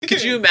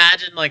Could you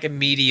imagine like a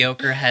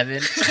mediocre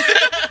heaven?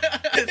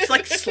 It's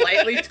like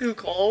slightly too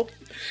cold.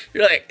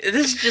 You're like,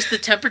 this is just the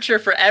temperature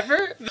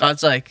forever?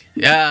 God's like,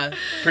 yeah,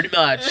 pretty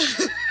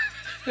much.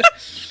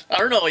 I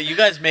don't know, you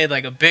guys made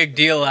like a big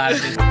deal out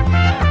of this.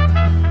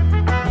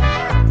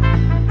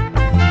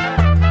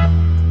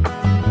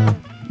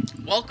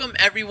 Welcome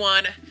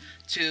everyone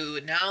to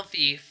now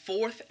the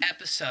 4th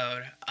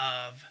episode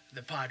of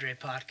the Padre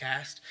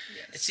Podcast.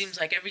 Yes. It seems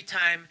like every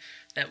time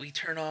that we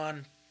turn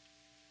on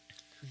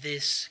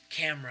this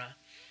camera,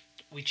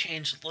 we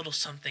change a little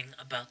something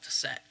about the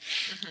set.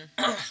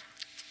 Mm-hmm.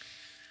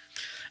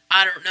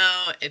 I don't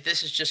know if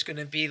this is just going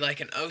to be like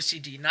an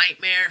OCD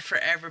nightmare for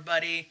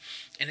everybody,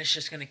 and it's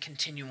just going to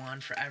continue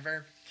on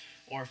forever,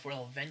 or if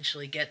we'll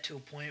eventually get to a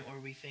point where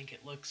we think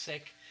it looks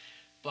sick.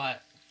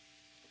 But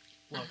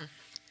look,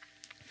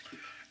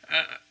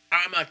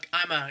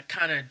 I'm a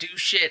kind of do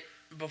shit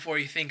before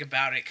you think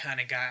about it kind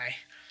of guy.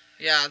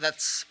 Yeah,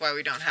 that's why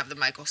we don't have the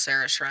Michael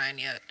Cera shrine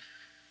yet.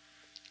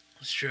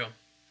 That's true.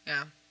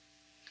 Yeah.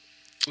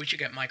 We should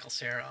get Michael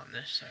Cera on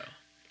this, so.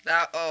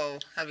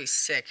 That'd be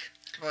sick.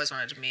 I've always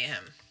wanted to meet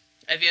him.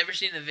 Have you ever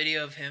seen the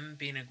video of him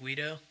being a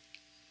Guido?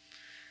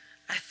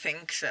 I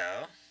think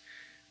so.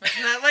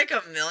 Wasn't that like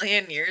a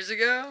million years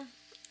ago?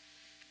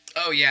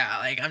 Oh yeah,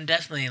 like I'm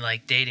definitely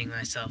like dating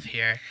myself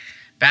here.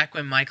 Back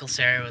when Michael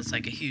Cera was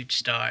like a huge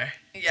star.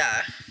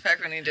 Yeah,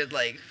 back when he did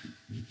like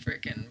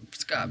freaking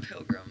Scott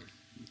Pilgrim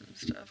and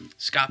stuff.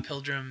 Scott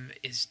Pilgrim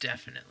is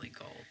definitely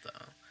gold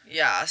though.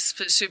 Yeah,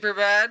 super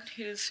bad.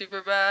 He did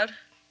super bad.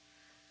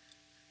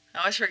 I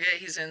always forget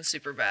he's in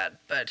super bad,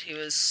 but he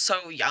was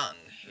so young.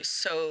 He was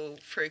so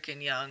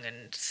freaking young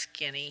and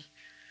skinny.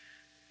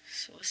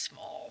 So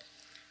small.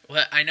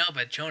 Well, I know,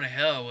 but Jonah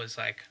Hill was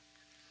like...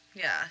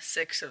 Yeah,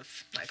 6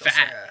 of Michael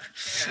fat.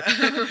 Cera.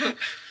 Yeah.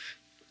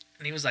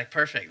 And he was like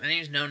perfect. Then he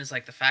was known as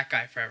like the fat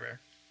guy forever.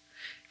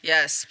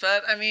 Yes,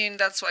 but I mean,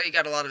 that's why he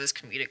got a lot of his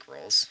comedic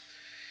roles.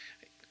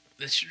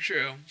 That's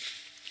true.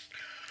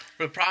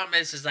 But the problem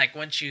is like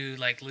once you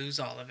like lose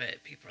all of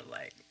it, people are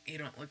like, you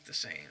don't look the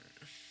same.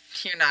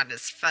 You're not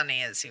as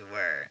funny as you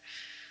were.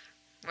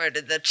 Where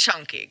did the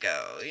chunky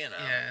go, you know?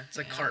 Yeah, it's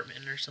like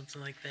Cartman or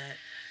something like that.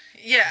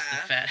 Yeah.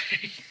 It's the fat.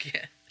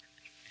 Yeah.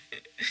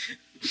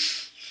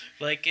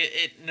 Like,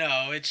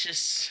 it's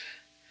just,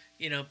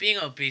 you know, being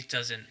obese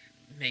doesn't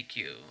make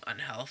you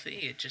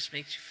unhealthy. It just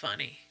makes you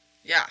funny.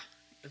 Yeah.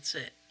 That's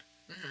it.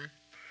 Mm-hmm.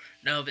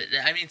 No, but,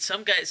 I mean,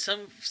 some guys,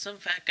 some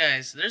fat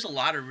guys, there's a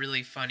lot of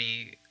really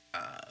funny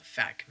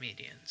fat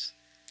comedians.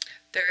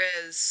 There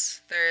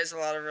is a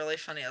lot of really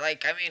funny,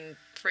 like, I mean,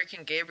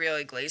 freaking Gabriel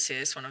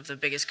Iglesias, one of the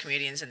biggest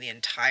comedians in the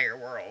entire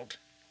world.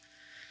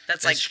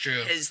 That's like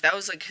true. That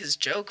was like his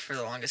joke for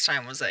the longest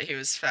time was that he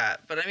was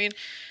fat. But I mean,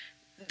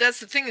 that's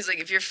the thing is like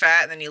if you're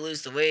fat and then you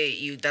lose the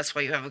weight, that's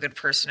why you have a good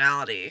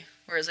personality.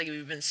 Whereas like if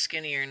you've been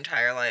skinny your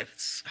entire life,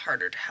 it's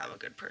harder to have a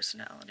good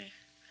personality.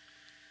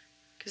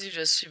 Because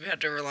you have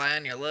to rely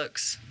on your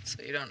looks,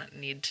 so you don't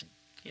need to,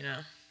 you know,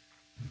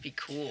 be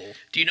cool.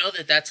 Do you know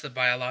that that's the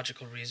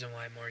biological reason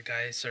why more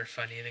guys are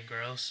funny than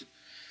girls?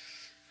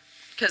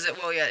 Because it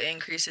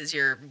increases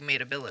your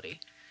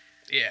mateability.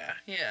 Yeah.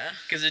 Yeah.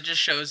 Because it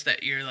just shows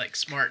that you're, like,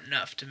 smart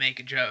enough to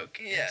make a joke.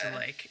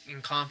 Yeah.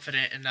 And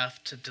confident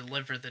enough to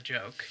deliver the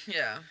joke.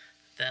 Yeah.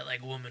 That,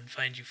 like, women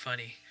find you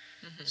funny.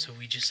 Mm-hmm. So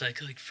we just, like,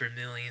 for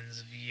millions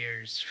of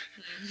years,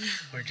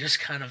 we're just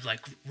kind of, like,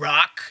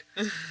 rock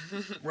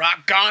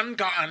gone.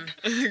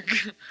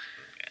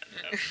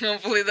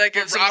 Hopefully that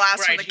gives some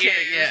laughs from the here,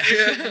 cave.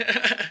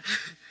 Yeah.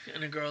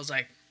 And the girl's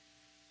like,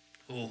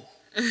 ooh.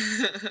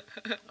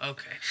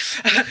 Okay.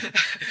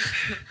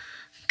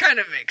 Kind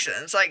of makes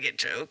sense. I get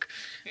joke.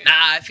 Nah,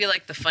 I feel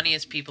like the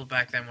funniest people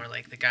back then were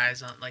like the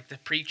guys on, like the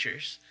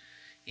preachers.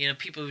 You know,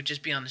 people who would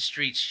just be on the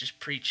streets just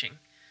preaching.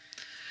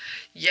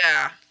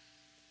 Yeah,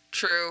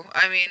 true.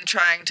 I mean,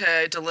 trying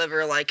to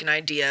deliver like an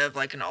idea of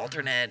like an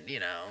alternate,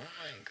 you know.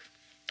 Like,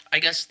 I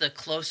guess the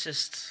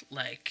closest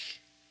like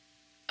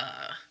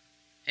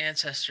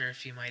ancestor,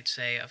 if you might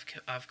say,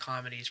 of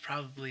comedy is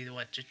probably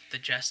the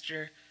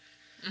Jester.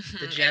 Mm-hmm.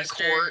 The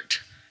Jester. And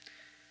Court.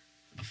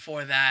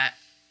 Before that,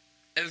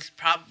 it was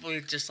probably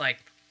just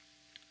like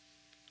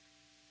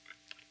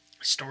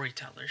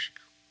storytellers.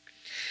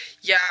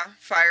 Yeah,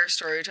 fire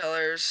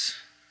storytellers.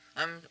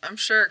 I'm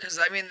sure, because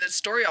I mean the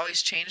story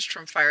always changed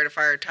from fire to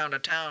fire, town to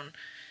town,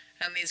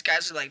 and these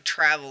guys would like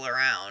travel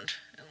around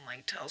and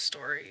like tell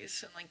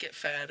stories and like get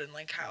fed and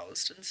like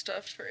housed and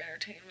stuff for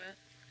entertainment.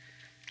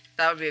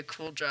 That would be a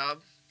cool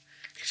job.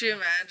 Could you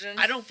imagine?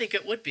 I don't think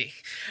it would be.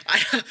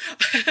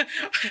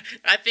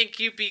 I think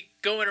you'd be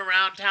going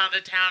around town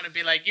to town and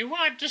be like, you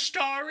want the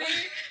story?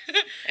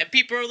 And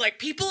people are like,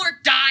 people are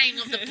dying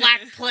of the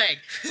Black Plague.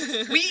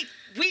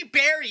 We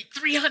buried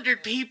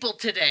 300 people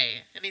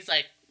today. And he's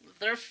like,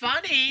 they're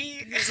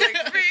funny. He's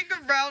like, ring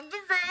around the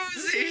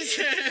rosies.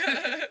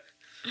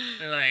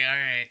 They're like, all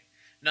right.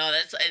 No,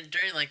 and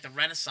during like the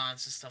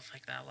Renaissance and stuff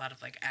like that, a lot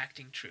of like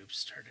acting troupes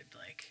started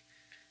like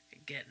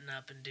getting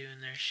up and doing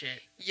their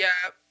shit.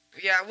 Yeah,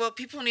 Yeah, well,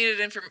 people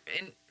needed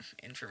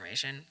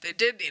information. They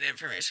did need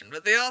information,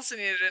 but they also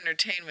needed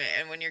entertainment.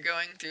 And when you're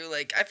going through,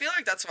 like, I feel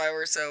like that's why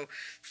we're so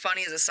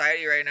funny as a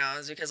society right now,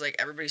 is because, like,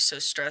 everybody's so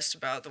stressed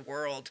about the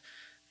world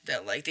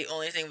that, like, the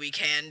only thing we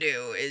can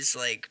do is,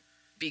 like,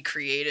 be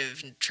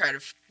creative and try to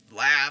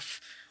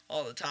laugh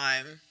all the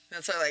time.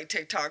 That's why, like,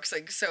 TikTok's,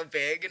 like, so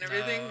big and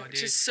everything. No,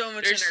 It's just so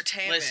much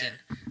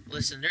entertainment.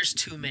 Listen, there's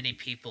too many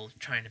people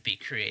trying to be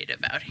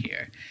creative out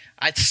here.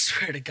 I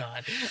swear to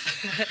God.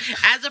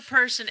 As a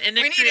person in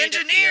the creative we need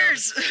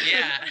engineers!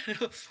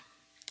 Field, yeah.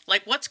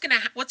 Like, what's gonna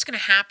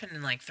happen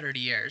in, like, 30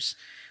 years?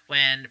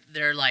 When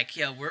they're like,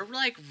 we're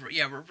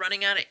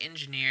running out of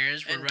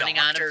engineers, we're running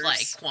out of,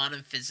 like,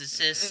 quantum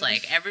physicists,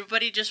 like,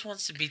 everybody just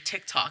wants to be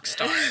TikTok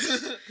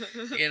stars,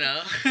 you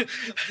know?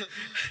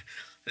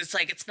 It's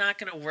like, it's not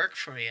going to work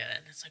for you.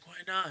 And it's like, why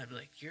not?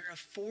 Like, you're a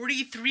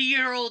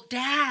 43-year-old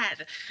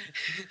dad.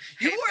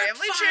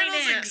 Family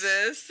channels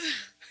exist.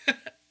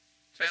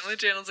 Family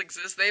channels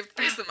exist. They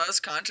face the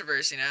most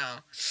controversy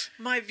now.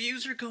 My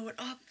views are going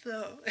up,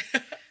 though.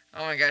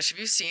 Oh my gosh, have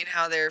you seen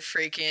how they're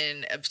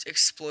freaking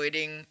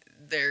exploiting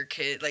their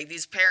kid? Like,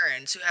 these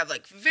parents who have,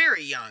 like,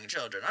 very young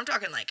children. I'm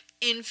talking, like,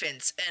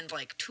 infants and,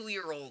 like,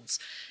 2-year-olds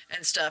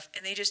and stuff.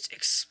 And they just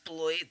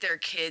exploit their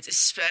kids,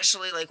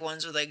 especially, like,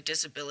 ones with, like,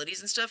 disabilities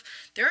and stuff.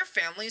 There are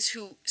families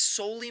who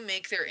solely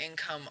make their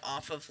income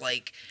off of,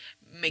 like,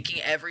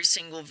 making every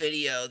single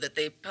video that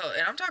they post.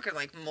 And I'm talking,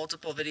 like,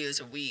 multiple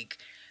videos a week.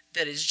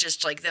 That is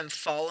just, like, them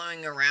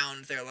following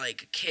around their,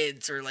 like,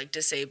 kids or, like,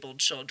 disabled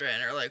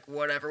children or, like,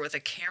 whatever with a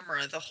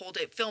camera the whole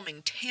day,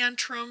 filming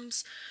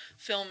tantrums,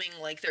 filming,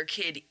 like, their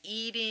kid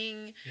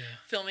eating,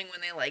 filming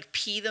when they, like,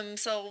 pee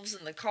themselves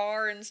in the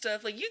car and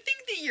stuff. Like, you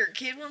think that your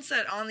kid wants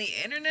that on the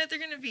internet? They're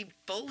going to be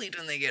bullied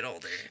when they get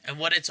older. And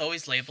what it's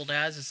always labeled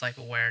as is, like,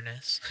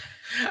 awareness.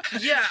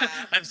 Yeah.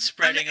 I'm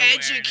spreading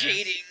awareness.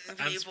 Educating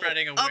people. I'm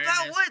spreading awareness.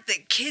 About what?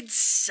 That kids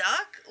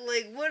suck?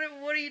 Like, what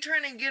are you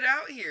trying to get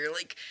out here?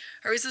 Like,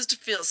 are we supposed to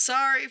feel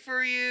sorry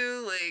for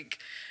you? Like,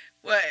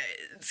 what?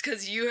 It's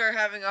because you are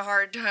having a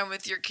hard time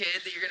with your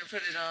kid that you're going to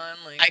put it on?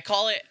 Like, I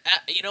call it,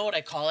 you know what I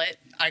call it?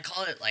 I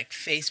call it, like,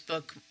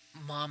 Facebook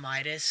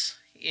momitis,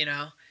 you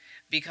know?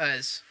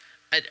 Because,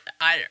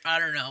 I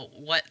don't know,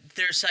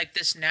 there's, like,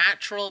 this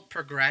natural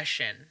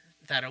progression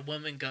that a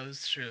woman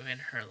goes through in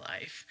her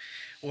life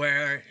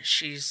where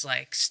she's,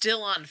 like,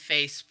 still on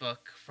Facebook,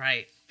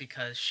 right?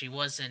 Because she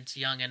wasn't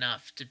young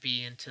enough to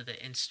be into the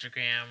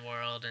Instagram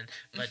world,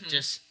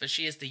 but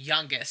she is the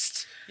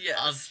youngest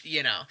of,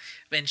 you know,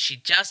 when she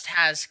just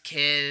has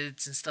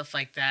kids and stuff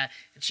like that.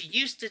 And she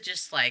used to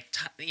just, like,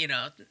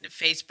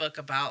 Facebook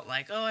about,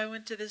 like, oh, I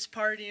went to this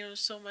party, it was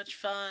so much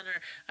fun,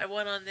 or I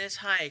went on this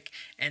hike.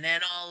 And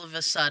then all of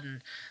a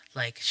sudden,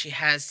 like, she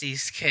has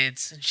these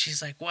kids, and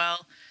she's like,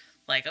 well,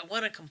 like, I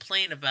want to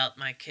complain about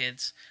my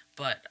kids,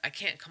 but I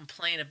can't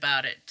complain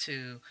about it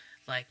to,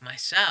 like,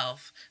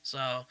 myself,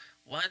 so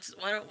why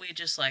don't we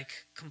just,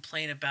 like,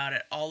 complain about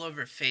it all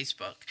over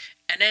Facebook?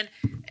 And then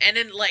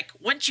like,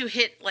 once a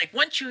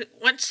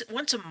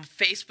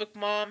Facebook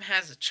mom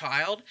has a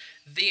child,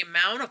 the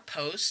amount of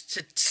posts,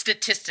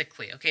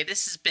 statistically, okay,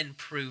 this has been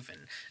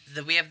proven,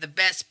 that we have the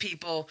best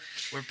people,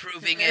 we're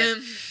proving it.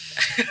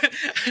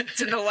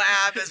 It's in the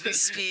lab as we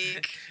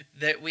speak.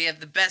 That we have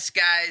the best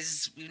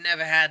guys, we've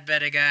never had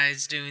better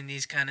guys doing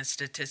these kind of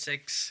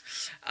statistics.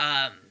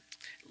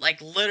 Like,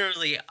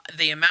 literally,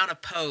 the amount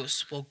of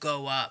posts will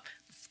go up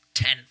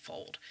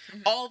tenfold.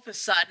 Mm-hmm. All of a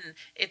sudden,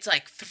 it's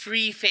like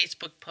 3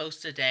 Facebook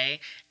posts a day,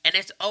 and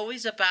it's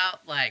always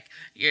about, like,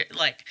 you're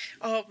like,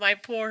 oh, my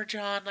poor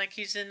John, like,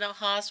 he's in the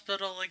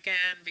hospital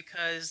again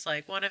because,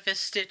 like, one of his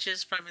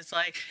stitches from his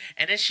leg,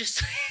 and it's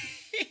just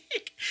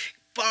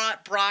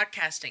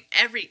broadcasting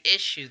every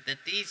issue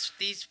that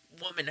these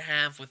women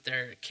have with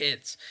their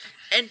kids,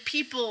 and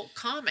people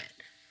comment,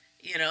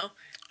 you know.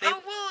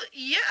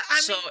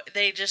 So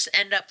they just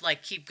end up,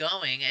 like, keep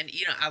going. And,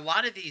 you know, a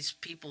lot of these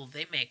people,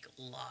 they make a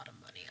lot of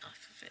money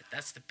off of it.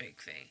 That's the big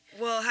thing.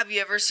 Well, have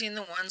you ever seen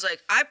the ones,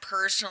 like, I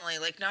personally,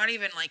 like, not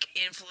even, like,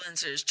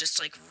 influencers, just,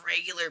 like,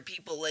 regular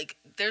people. Like,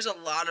 there's a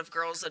lot of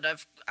girls that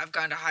I've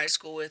gone to high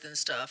school with and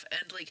stuff.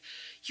 And, like,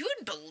 you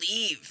wouldn't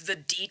believe the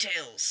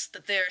details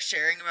that they're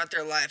sharing about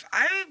their life.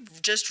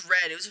 I've just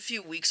read, it was a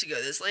few weeks ago,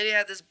 this lady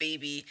had this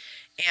baby,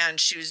 and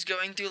she was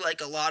going through,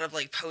 like, a lot of,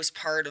 like,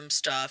 postpartum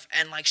stuff,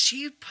 and, like,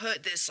 she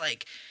put this,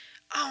 like,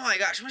 oh my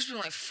gosh, it must have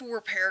been, like,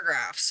 4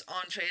 paragraphs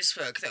on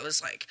Facebook that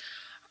was, like,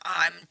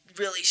 I'm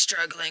really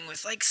struggling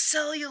with, like,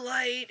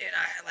 cellulite, and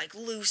I, like,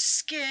 loose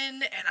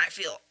skin, and I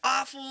feel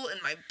awful in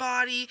my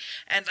body,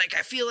 and, like,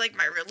 I feel like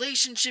my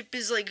relationship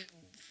is, like,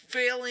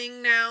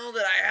 failing now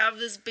that I have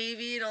this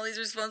baby and all these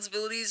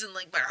responsibilities, and,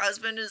 like, my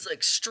husband is,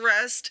 like,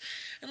 stressed,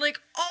 and, like,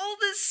 all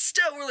this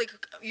stuff, we're, like,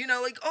 you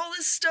know, like, all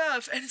this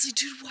stuff, and it's like,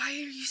 dude, why are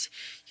you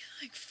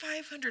like,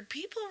 500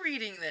 people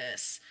reading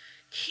this?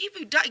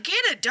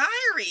 Get a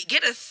diary,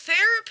 get a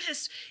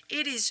therapist.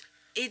 It's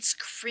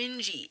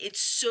cringy. It's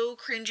so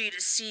cringy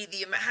to see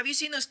the amount. Have you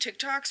seen those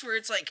TikToks where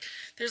it's, like,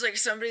 there's, like,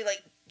 somebody,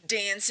 like,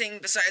 dancing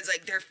besides,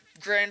 like, their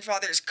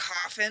grandfather's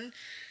coffin?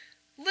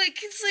 Like,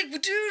 it's like,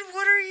 dude,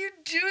 what are you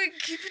doing?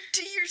 Keep it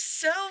to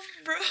yourself,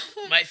 bro.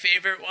 My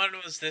favorite one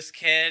was this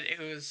kid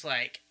who was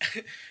like,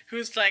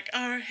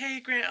 oh,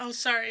 hey, oh,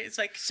 sorry. It's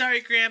like,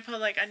 sorry, Grandpa,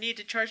 like, I need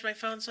to charge my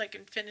phone so I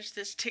can finish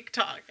this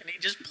TikTok. And he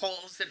just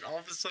pulls it, and all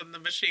of a sudden the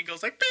machine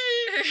goes like,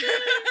 beep, beep,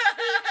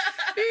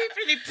 beep,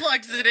 and he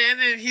plugs it in,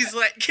 and he's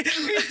like,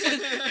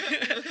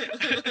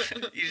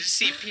 you just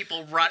see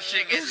people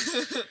rushing and,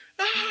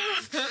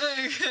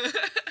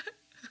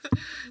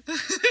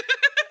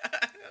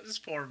 this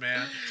poor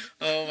man.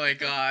 Oh my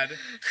God.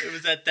 It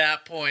was at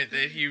that point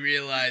that he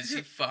realized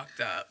he fucked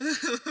up.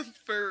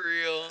 For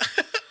real.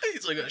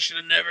 He's like, I should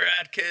have never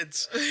had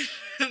kids. Those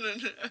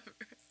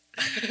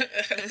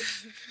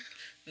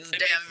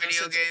damn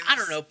video games. I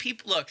don't know.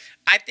 People, look,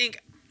 I think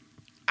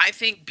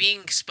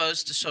being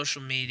exposed to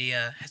social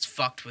media has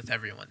fucked with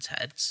everyone's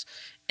heads.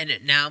 And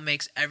it now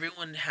makes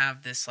everyone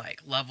have this,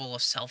 like, level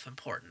of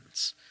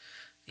self-importance.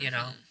 You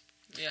know?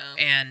 Yeah.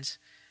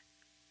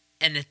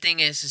 And the thing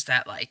is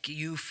that, like,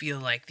 you feel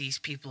like these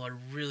people are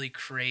really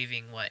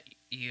craving what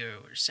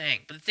you're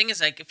saying. But the thing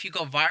is, like, if you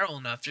go viral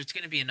enough, there's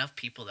going to be enough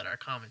people that are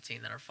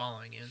commenting, that are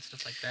following you and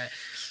stuff like that,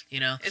 you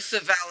know? It's the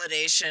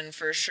validation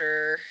for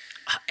sure.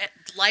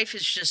 Life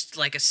is just,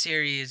 like, a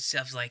series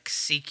of, like,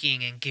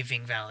 seeking and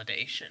giving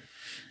validation.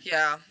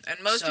 Yeah,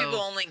 and most people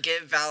only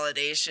give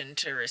validation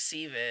to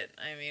receive it.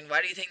 I mean,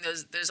 why do you think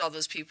there's all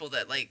those people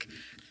that, like,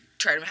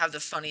 try to have the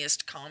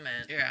funniest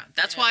comment? Yeah,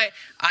 that's why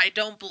I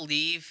don't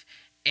believe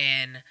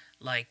in,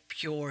 like,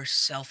 pure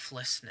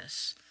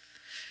selflessness.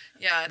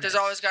 Yeah, there's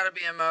always got to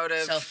be a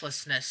motive.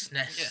 Selflessness.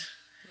 Yeah.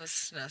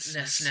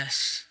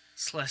 Slessness.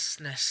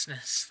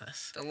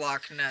 The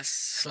Loch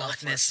Ness.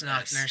 Loch Ness.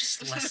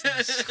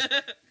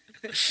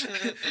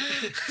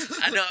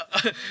 I know.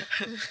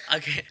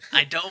 Okay,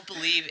 I don't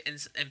believe in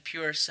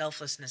pure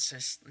selflessness.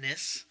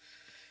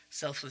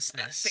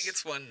 Selflessness. I think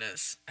it's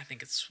oneness. I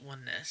think it's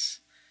oneness.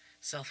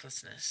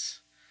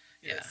 Selflessness.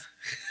 Yes.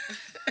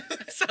 Yeah.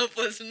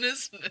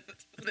 Selflessness.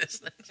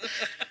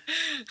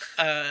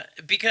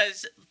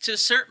 Because to a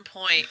certain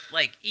point,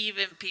 like,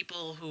 even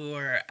people who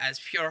are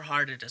as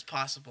pure-hearted as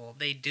possible,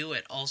 they do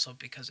it also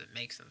because it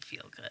makes them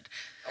feel good.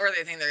 Or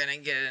they think they're going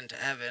to get into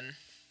heaven.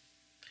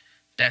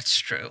 That's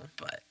true,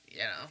 but, you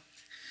know,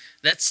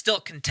 that's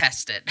still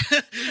contested.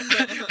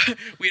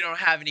 We don't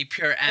have any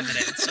pure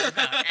evidence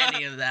about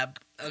any of that,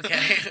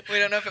 okay? We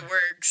don't know if it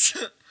works.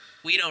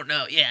 We don't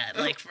know. Yeah,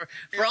 like for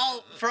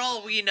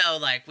all we know,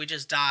 like, we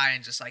just die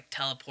and just, like,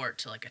 teleport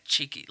to like a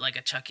Chuck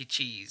E.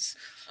 Cheese.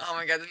 Oh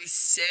my God, that'd be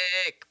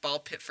sick. Ball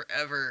pit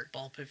forever.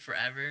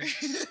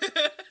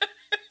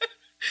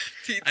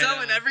 Pizza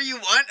whenever you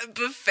want, a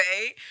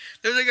buffet.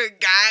 There's like a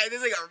guy,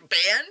 there's like a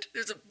band,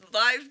 there's a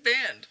live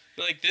band.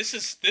 Like, this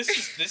is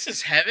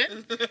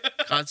heaven?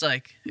 God's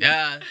like,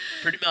 yeah,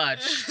 pretty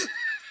much.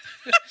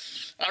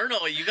 I don't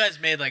know, you guys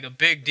made, like, a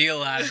big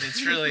deal out of it.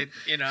 It's really,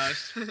 you know,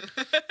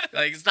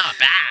 like, it's not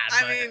bad.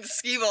 I mean,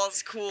 skee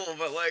ball's cool,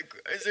 but, like,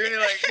 is there any,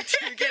 like,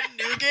 do you get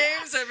new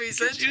games every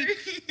century?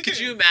 Could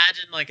you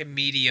imagine, like, a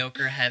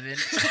mediocre heaven?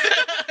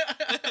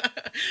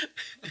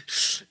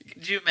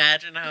 Could you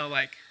imagine how,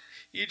 like,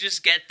 you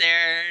just get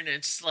there and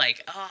it's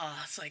like,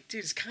 it's like,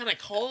 dude, it's kind of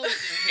cold in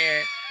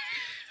here.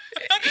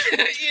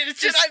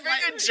 It's just, I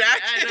bring a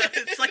jacket? I know,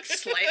 it's like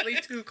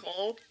slightly too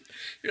cold.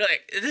 You're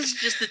like, this is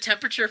just the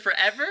temperature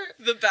forever?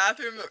 The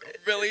bathroom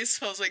really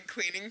smells like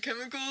cleaning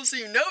chemicals, so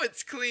you know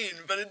it's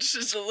clean, but it's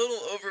just a little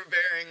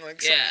overbearing,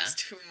 like something's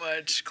too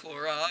much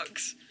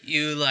Clorox.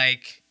 You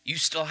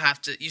still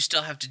have to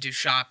do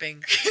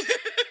shopping.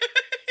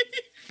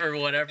 For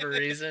whatever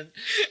reason.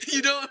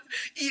 You don't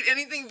eat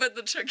anything but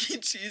the Chuck E.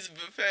 Cheese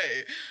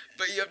buffet,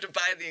 but you have to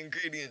buy the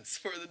ingredients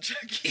for the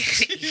Chuck E.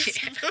 Cheese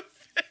buffet.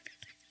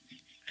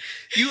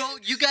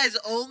 You guys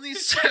only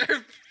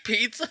serve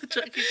pizza,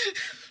 Chuck E. Cheese?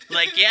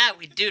 Like, yeah,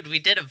 we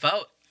did a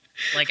vote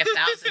like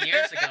 1,000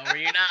 years ago. Were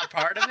you not a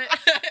part of it?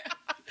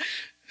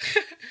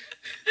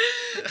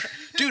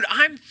 Dude,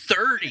 I'm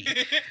 30.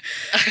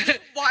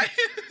 Why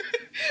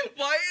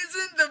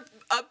isn't the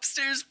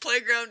upstairs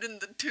playground in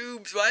the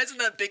tubes? Why isn't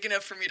that big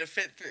enough for me to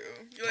fit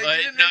through?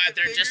 Like, no,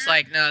 they're bigger? Just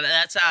like, no,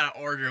 that's out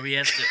of order. We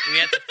have to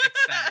fix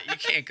that. You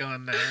can't go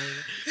in there.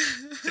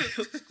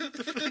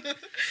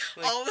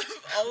 Like, all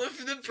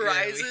of the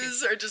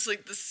prizes are just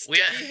like the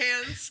sticky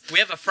hands. We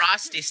have a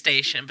Frosty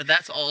station, but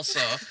that's also,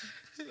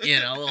 you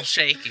know, a little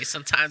shaky.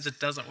 Sometimes it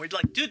doesn't. We're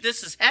like, dude,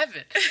 this is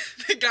heaven.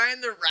 The guy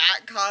in the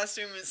rat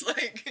costume is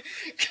like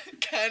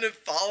kind of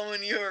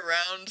following you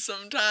around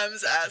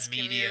sometimes,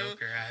 asking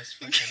mediocre ass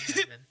fucking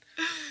heaven.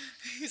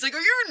 He's like,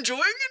 are you enjoying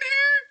it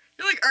here?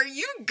 You're like, are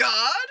you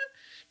God?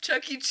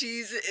 Chuck E.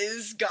 Cheese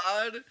is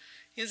God.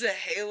 He has a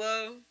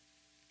halo.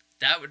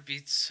 That would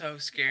be so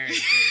scary,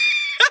 dude.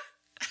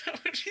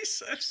 That would be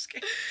so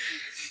scary.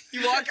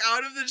 You walk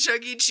out of the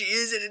Chuck E.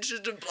 Cheese and it's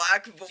just a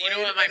black void in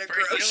a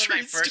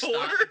grocery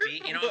store.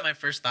 You know what my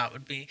first thought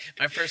would be?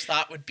 My first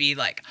thought would be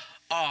like,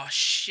 oh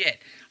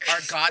shit, our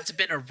god's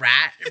been a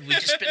rat and we've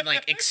just been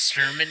like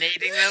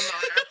exterminating them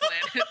on our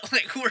planet.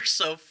 Like, we're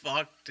so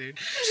fucked, dude.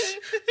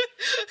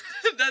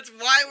 That's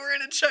why we're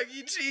in a Chuck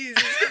E. Cheese.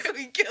 Because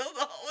we killed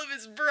all of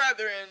his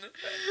brethren.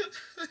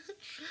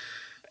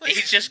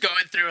 He's just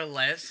going through a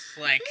list,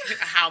 like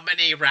how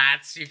many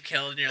rats you've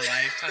killed in your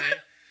lifetime.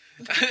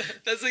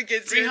 That's like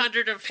it's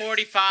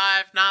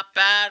 345, not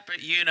bad,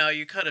 but you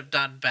could have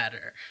done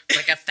better.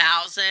 Like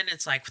 1,000,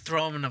 it's like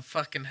throw them in a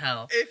fucking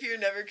hell. If you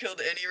never killed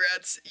any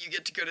rats, you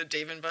get to go to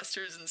Dave &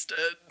 Buster's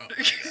instead. Oh my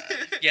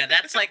God. Yeah,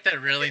 that's like the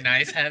really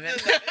nice heaven.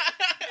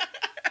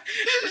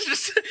 It's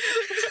just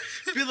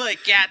be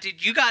like, yeah,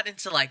 dude, you got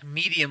into like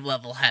medium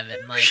level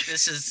heaven. Like,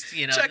 this is,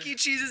 Chuck E.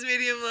 Cheese is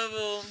medium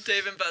level.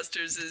 Dave &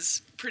 Buster's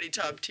is pretty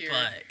top tier.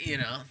 But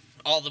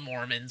all the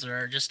Mormons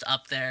are just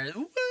up there.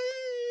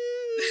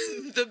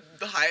 The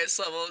highest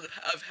level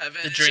of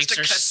heaven. The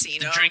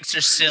casino. The drinks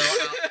are still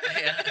out.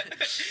 Yeah.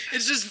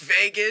 It's just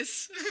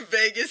Vegas.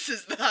 Vegas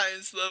is the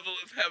highest level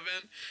of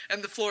heaven,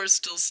 and the floor is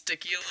still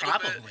sticky a little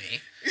bit.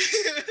 Probably.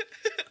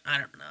 I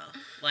don't know.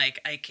 Like,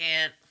 I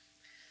can't.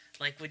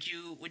 Like, would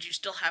you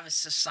still have a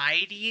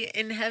society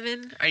in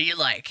heaven? Are you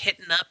like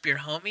hitting up your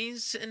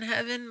homies in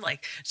heaven?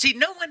 Like, see,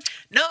 no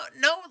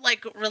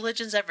like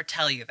religions ever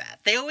tell you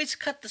that. They always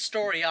cut the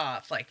story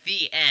off, like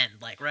the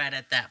end, like right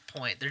at that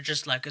point. They're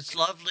just like, it's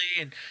lovely,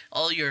 and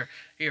all your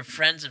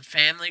friends and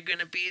family are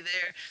gonna be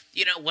there.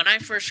 When I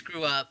first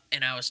grew up,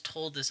 and I was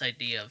told this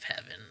idea of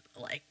heaven,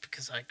 like,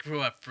 because I grew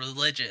up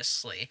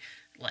religiously,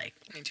 like,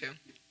 me too.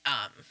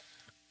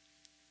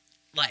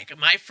 Like,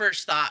 my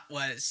first thought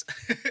was,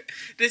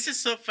 this is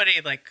so funny,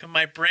 like,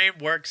 my brain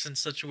works in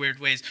such weird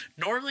ways.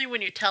 Normally,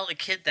 when you tell a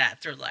kid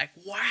that, they're like,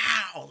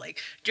 wow, like,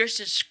 there's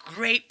this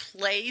great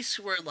place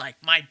where, like,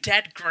 my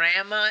dead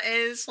grandma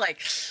is.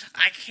 Like,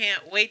 I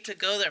can't wait to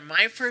go there.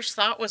 My first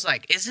thought was,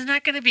 like, isn't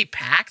that going to be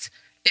packed?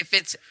 If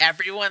it's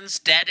everyone's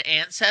dead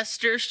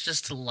ancestors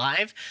just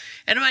alive?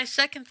 And my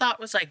second thought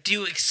was like, do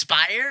you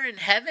expire in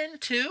heaven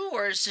too?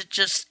 Or is it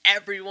just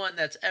everyone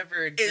that's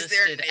ever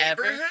existed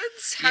ever? Is there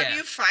neighborhoods? How do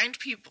you find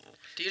people?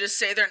 Do you just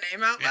say their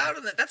name out loud?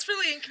 And that's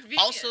really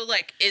inconvenient. Also,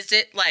 like, is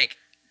it like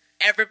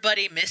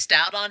everybody missed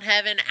out on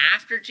heaven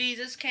after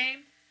Jesus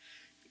came?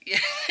 Yeah,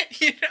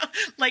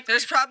 like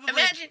there's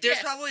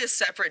probably a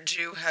separate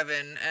Jew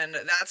heaven, and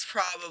that's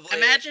probably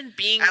imagine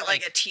being at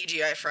like a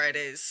TGI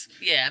Fridays.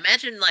 Yeah,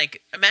 imagine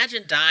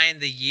dying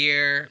the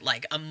year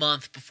like a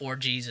month before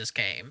Jesus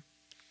came,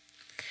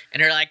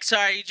 and they're like,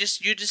 sorry, you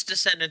just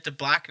descended to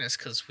blackness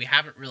because we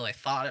haven't really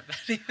thought of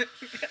anything.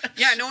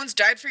 Yeah, no one's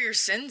died for your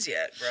sins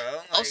yet, bro.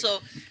 Like, also,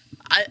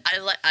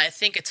 I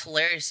think it's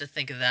hilarious to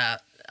think of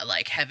that.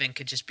 Like, heaven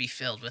could just be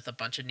filled with a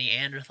bunch of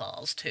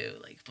Neanderthals too,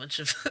 like a bunch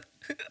of.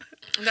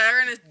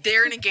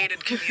 They're in a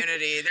gated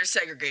community. There's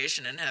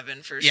segregation in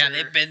heaven for sure. Yeah,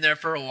 they've been there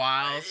for a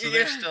while, so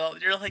they're still.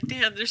 You're like,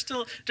 damn, there's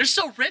still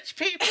rich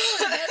people.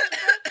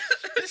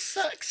 This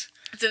sucks.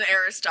 It's an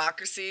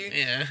aristocracy.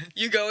 Yeah.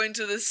 You go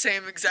into the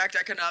same exact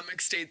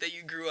economic state that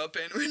you grew up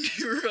in when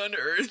you were on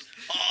Earth.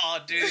 Oh,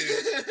 dude.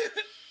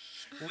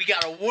 We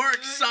gotta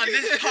work, son.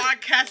 This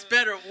podcast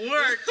better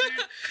work,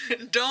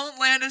 dude. Don't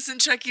land us in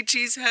Chuck E.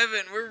 Cheese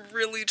heaven. We're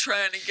really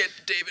trying to get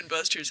to Dave &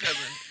 Buster's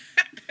heaven.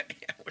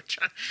 Yeah,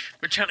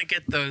 we're trying to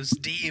get those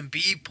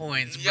D&B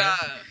points, bro. Yeah,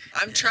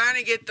 I'm trying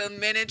to get the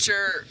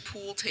miniature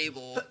pool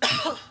table,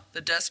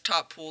 the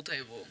desktop pool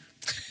table.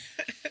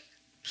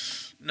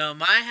 No,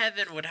 my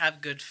heaven would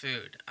have good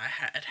food.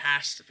 It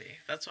has to be.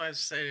 That's why I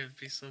say it would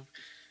be so.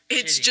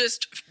 It's shitty.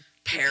 Just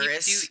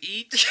Paris. Do you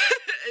eat?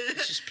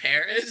 It's just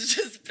Paris? It's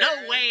just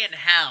Paris. No way in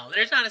hell.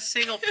 There's not a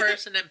single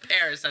person in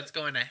Paris that's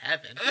going to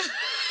heaven.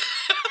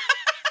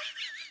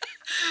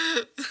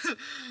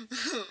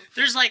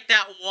 There's like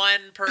that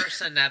one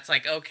person that's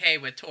like okay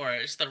with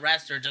tourists. The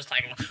rest are just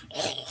like,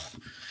 oh,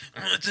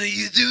 what are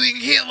you doing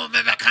here? And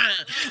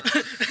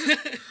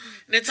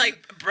it's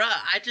like, bruh,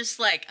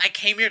 I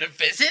came here to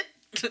visit,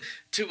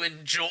 to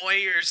enjoy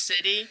your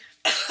city.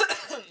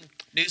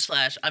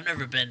 Newsflash, I've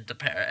never been to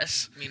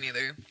Paris. Me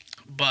neither.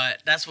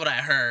 But that's what I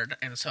heard,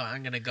 and so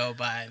I'm gonna go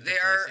by. They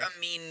are a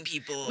mean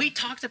people. We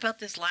talked about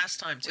this last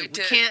time too. We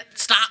can't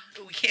stop.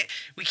 We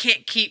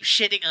can't keep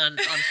shitting on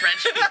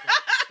French people.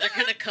 They're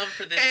gonna come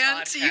for this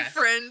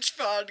anti-French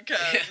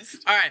podcast.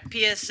 Yeah. All right,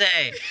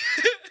 PSA.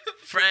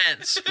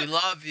 France, we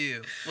love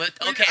you.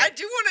 Okay, I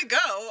do want to go.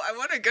 I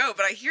want to go,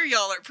 but I hear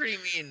y'all are pretty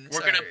mean. We're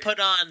gonna put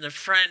on the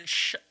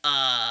French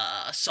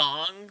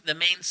song, the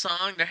main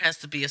song. There has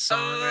to be a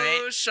song, right?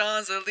 Oh,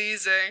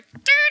 Champs-Elysees.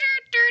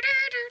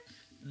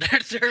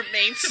 Their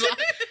main song,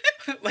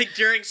 like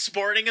during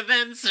sporting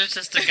events, there's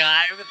just a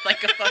guy with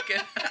like a fucking.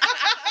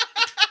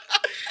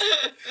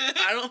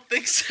 I don't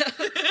think so.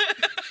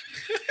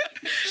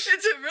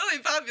 It's a really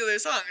popular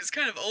song. It's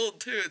kind of old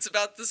too. It's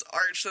about this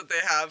arch that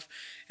they have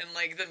in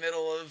like the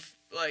middle of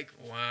like.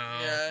 Wow.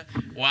 Yeah.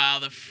 Wow,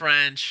 the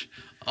French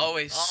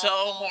always so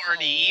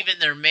horny. Even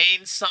their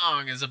main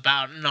song is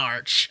about an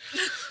arch.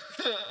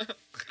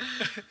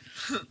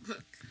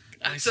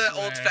 It's an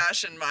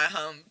old-fashioned my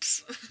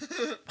humps.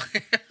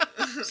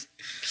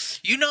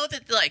 You know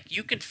that, like,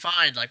 you can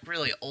find, like,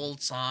 really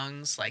old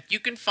songs. Like, you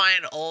can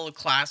find old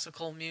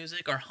classical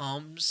music or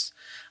hymns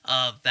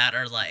that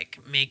are, like,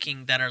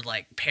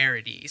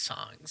 parody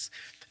songs.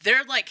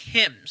 They're, like,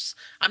 hymns.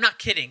 I'm not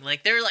kidding.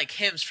 Like, they're, like,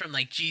 hymns from,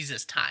 like,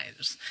 Jesus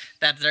times.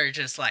 That they're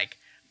just, like,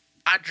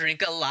 I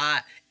drink a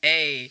lot.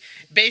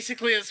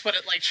 Basically, that's what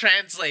it, like,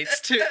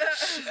 translates to.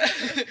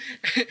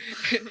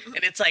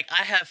 And it's like,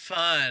 I have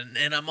fun,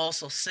 and I'm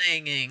also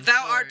singing.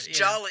 Thou art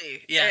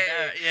jolly. Yeah,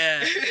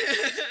 yeah.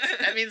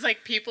 That means,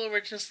 like, people were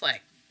just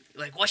like,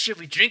 what should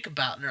we drink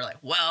about? And they're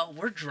like, well,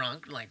 we're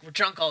drunk. Like, we're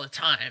drunk all the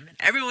time. And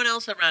everyone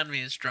else around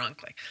me is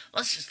drunk. Like,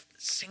 let's just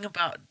sing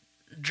about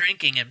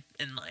drinking and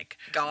like...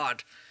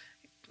 God.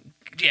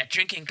 Yeah,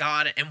 drinking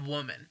God and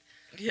woman.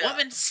 Yeah.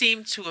 Women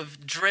seem to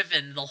have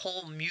driven the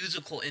whole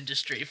musical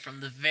industry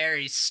from the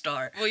very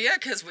start. Well, yeah,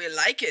 because we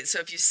like it. So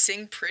if you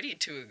sing pretty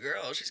to a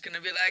girl, she's going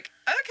to be like,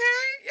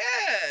 okay,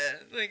 yeah.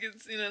 Like,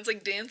 it's, you know, it's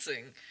like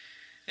dancing.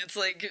 It's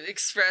like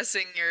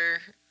expressing your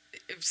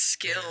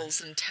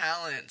skills and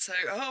talents.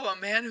 Like, oh, a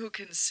man who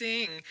can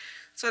sing.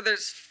 So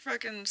there's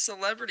fucking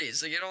celebrities.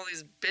 They get all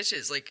these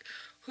bitches. Like,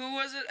 who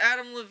was it?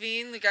 Adam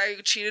Levine, the guy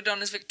who cheated on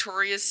his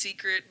Victoria's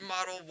Secret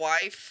model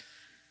wife.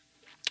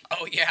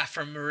 Oh, yeah,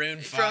 from Maroon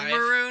 5. From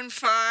Maroon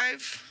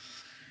 5.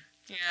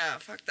 Yeah,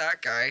 fuck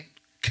that guy.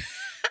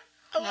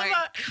 Oh my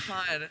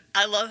God.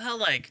 I love how,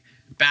 like,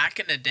 back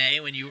in the day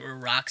when you were a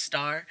rock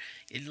star,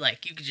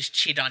 like, you could just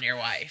cheat on your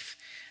wife.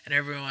 And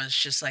everyone's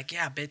just like,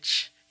 yeah,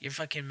 bitch, you're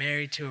fucking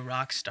married to a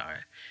rock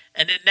star.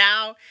 And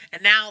now,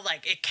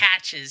 like, it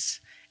catches,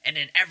 and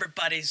then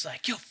everybody's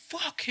like, yo,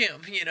 fuck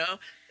him, you know?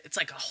 It's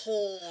like a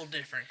whole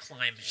different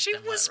climate. She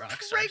was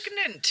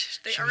pregnant.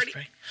 They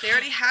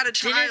already had a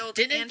child.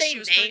 Didn't they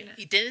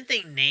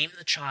name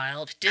the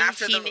child?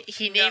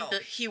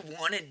 He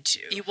wanted to.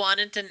 He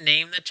wanted to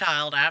name the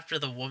child after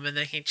the woman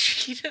that he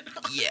cheated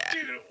on. Yeah.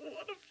 Dude,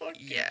 what a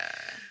fucking... Yeah.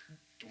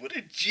 What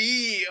a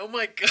G. Oh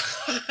my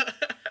God.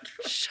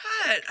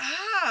 Shut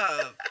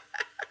up.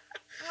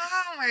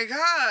 Oh my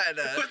God.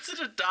 What's it,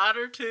 a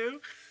daughter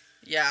too?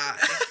 Yeah.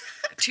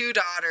 2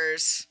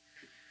 daughters.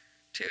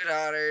 2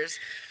 daughters.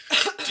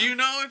 Do you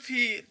know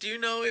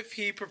if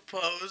he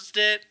proposed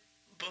it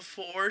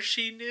before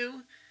she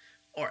knew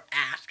or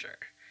after?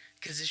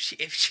 Because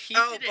if she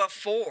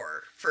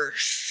before, for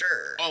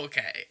sure.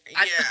 Okay.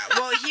 Yeah.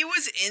 Well, he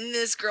was in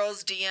this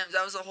girl's DMs.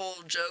 That was the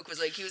whole joke. Was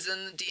like he was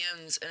in the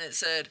DMs and it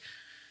said,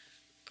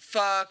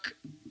 "Fuck."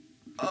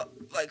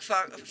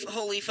 Fuck,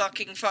 holy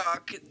fucking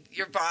fuck,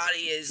 your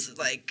body is,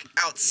 like,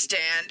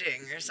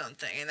 outstanding or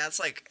something. And that's,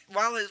 like,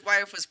 while his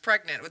wife was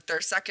pregnant with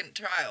their second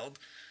child.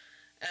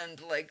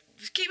 And, like,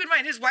 keep in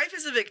mind, his wife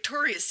is a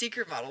Victoria's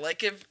Secret model.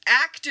 Like, an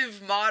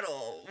active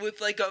model with,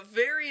 like, a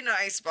very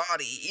nice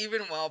body,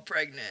 even while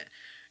pregnant.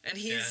 And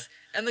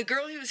and the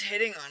girl he was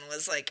hitting on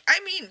was, like, I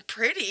mean,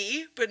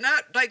 pretty, but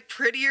not, like,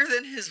 prettier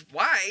than his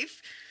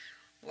wife.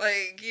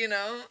 Like, you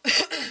know...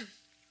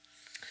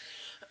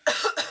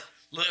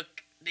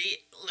 Look,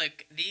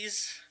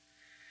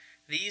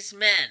 these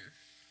men,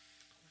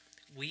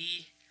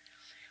 we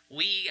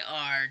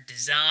are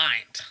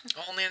designed.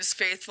 Only as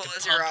faithful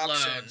as your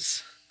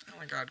options. Oh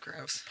my God,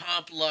 gross.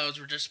 Pump loads.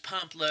 We're just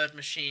pump load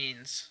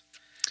machines.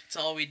 That's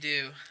all we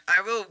do.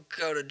 I will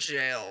go to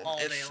jail all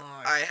if day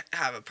long. I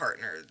have a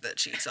partner that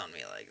cheats on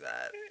me like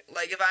that.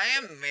 Like, if I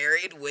am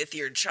married with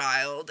your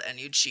child and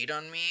you cheat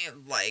on me,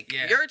 like,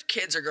 your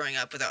kids are growing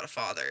up without a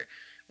father,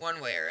 one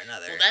way or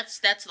another. Well, that's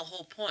the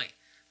whole point.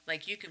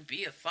 Like, you can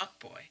be a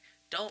fuckboy.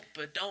 Don't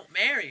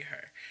marry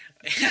her.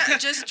 Yeah,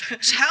 just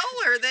tell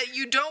her that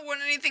you don't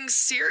want anything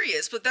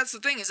serious. But that's the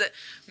thing, is that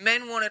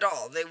men want it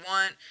all. They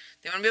want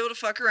to be able to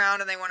fuck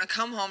around, and they want to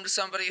come home to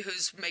somebody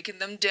who's making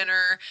them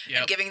dinner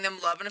and giving them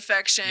love and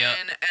affection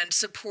and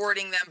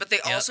supporting them. But they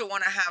also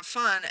want to have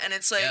fun, and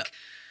it's like,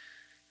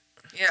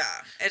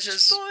 yeah, it's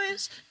just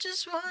boys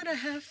just want to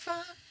have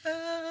fun.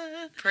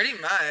 Pretty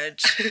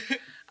much.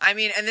 I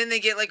mean, and then they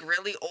get, like,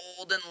 really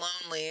old and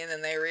lonely, and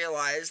then they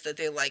realize that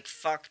they, like,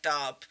 fucked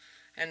up.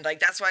 And, like,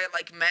 that's why,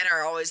 like, men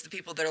are always the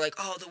people that are like,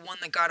 oh, the one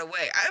that got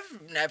away.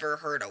 I've never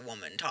heard a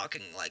woman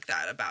talking like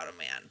that about a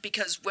man.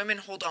 Because women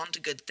hold on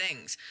to good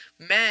things.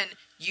 Men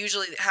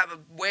usually have a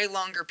way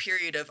longer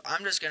period of,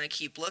 I'm just going to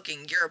keep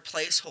looking. You're a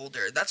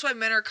placeholder. That's why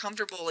men are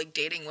comfortable, like,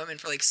 dating women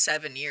for, like,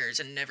 7 years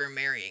and never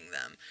marrying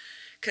them.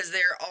 Because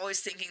they're always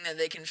thinking that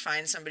they can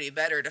find somebody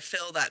better to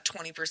fill that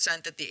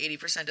 20% that the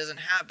 80% doesn't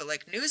have. But,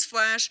 like,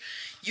 newsflash,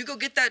 you go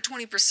get that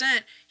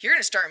 20%, you're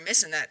going to start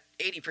missing that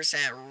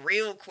 80%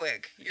 real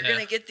quick. You're going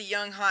to get the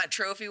young, hot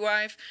trophy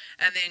wife,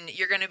 and then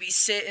you're going to be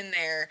sitting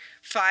there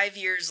 5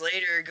 years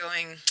later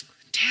going,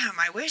 damn,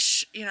 I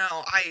wish, you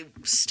know, I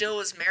still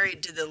was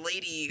married to the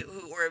lady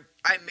or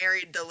I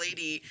married the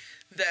lady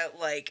that,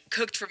 like,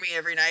 cooked for me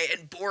every night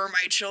and bore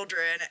my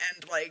children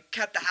and, like,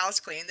 kept the house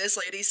clean. This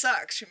lady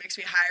sucks. She makes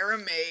me hire a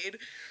maid,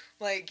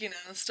 like, you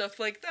know, stuff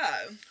like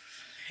that.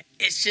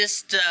 It's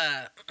just,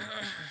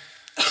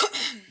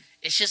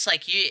 It's just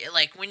like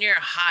when you're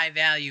a high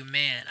value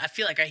man. I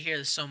feel like I hear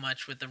this so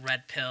much with the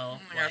red pill.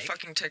 When you're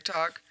fucking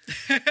TikTok.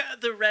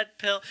 The red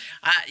pill.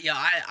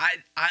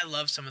 I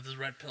love some of this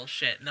red pill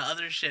shit. And the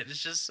other shit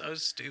is just so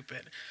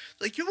stupid.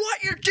 Like, you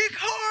want your dick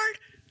hard?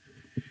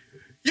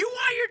 You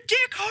want your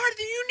dick hard?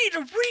 Then you need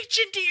to reach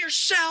into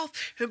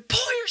yourself and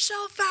pull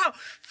yourself out.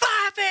 5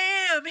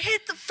 a.m.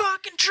 Hit the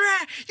fucking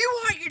track. You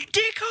want your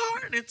dick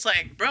hard? And it's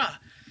like, bruh,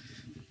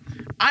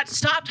 I'd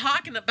stop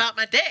talking about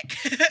my dick.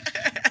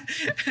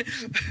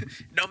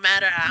 No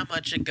matter how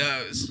much it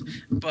goes.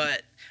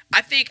 But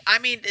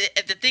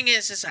the thing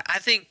is I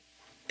think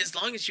as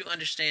long as you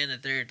understand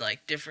that they're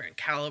like different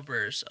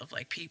calibers of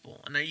like people,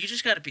 and you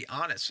just got to be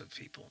honest with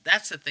people.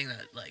 That's the thing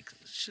that like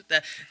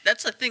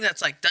that's the thing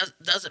that's like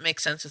doesn't make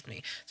sense with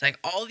me. It's like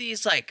all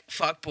these like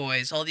fuck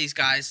boys, all these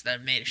guys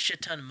that made a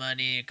shit ton of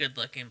money, good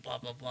looking, blah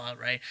blah blah,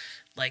 right?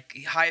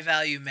 Like high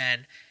value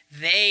men.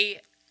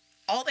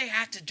 All they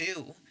have to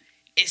do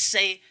is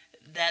say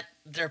that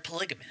they're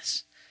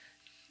polygamous.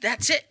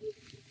 That's it.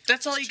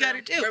 That's all you got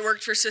to do. It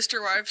worked for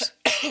sister wives.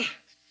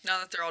 Now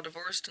that they're all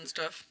divorced and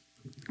stuff.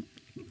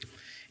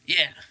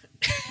 Yeah.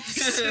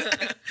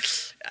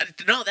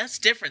 No, that's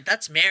different.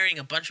 That's marrying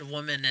a bunch of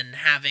women and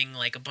having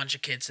like a bunch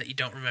of kids that you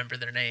don't remember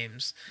their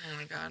names. Oh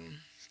my god.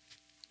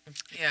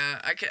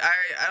 Yeah, I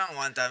don't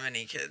want that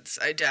many kids.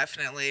 I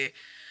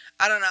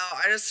don't know.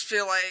 I just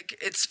feel like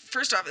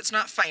first off, it's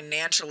not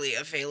financially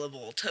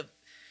available to.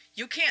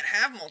 You can't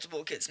have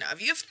multiple kids now.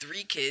 If you have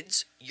 3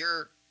 kids,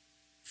 you're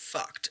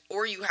fucked.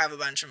 Or you have a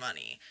bunch of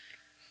money.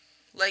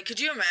 Like,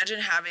 could you imagine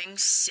having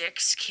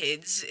 6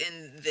 kids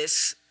in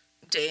this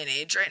day and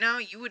age right now?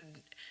 You would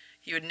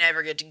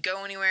never get to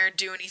go anywhere,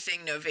 do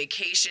anything, no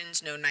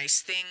vacations, no nice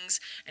things.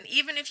 And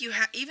even if you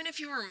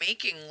were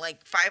making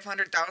like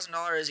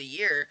 $500,000 a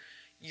year,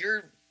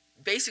 you're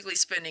basically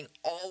spending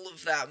all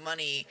of that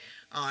money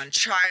on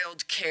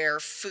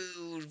childcare,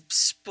 food,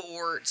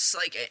 sports.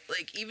 Like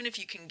even if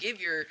you can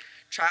give your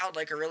child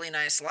like a really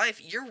nice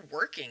life, you're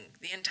working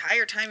the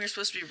entire time you're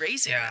supposed to be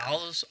raising them.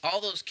 All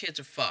those kids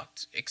are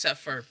fucked except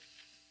for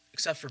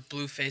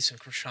Blueface and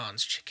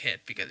Krishan's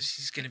kid, because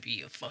he's gonna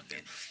be a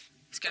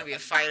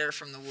fighter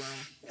from the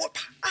womb.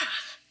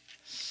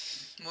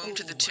 Womb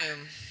to the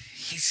tomb.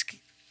 He's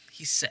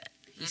set.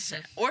 He's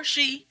set. Or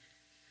she.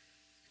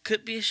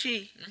 Could be a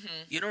she.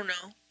 Mm-hmm. You don't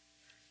know.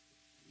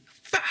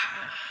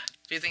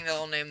 Do you think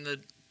they'll name the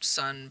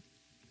son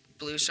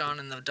Blue Sean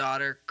and the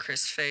daughter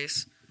Chris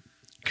Face?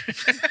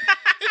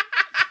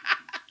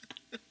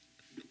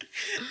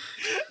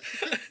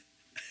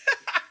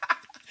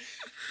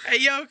 Hey,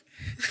 yo.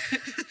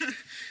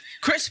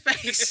 Chris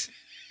Face.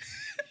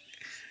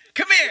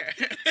 Come here.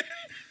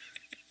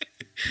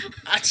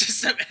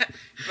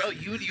 Bro,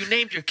 you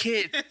named your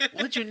kid.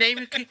 What'd you name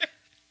your kid?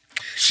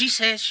 She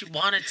said she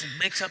wanted to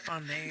mix up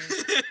our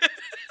names.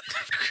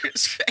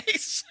 Chris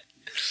Face.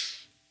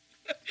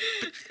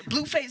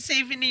 Blueface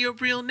saving your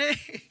real name.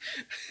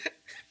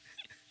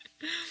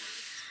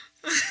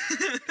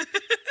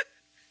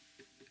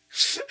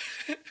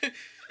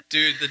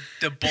 Dude,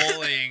 the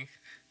bullying.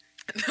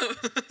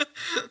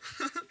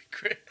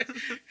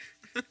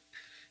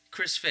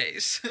 Chris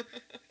Face.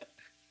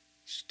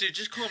 Dude,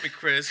 just call me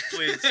Chris,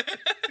 please.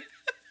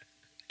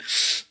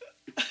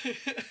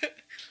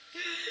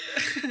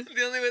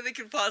 The only way they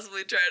can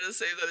possibly try to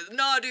save that is,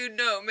 no, dude,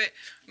 no.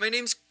 My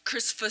name's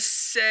Chris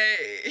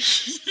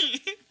Face.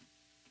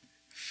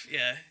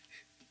 Yeah.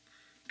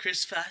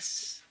 Chris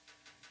Face.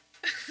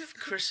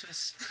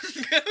 Christmas.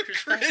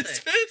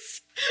 Christmas.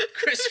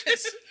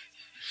 Christmas.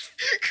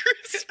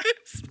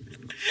 Christmas.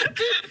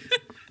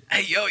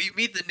 Hey, yo, you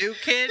meet the new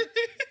kid?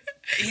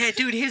 Yeah,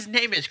 dude, his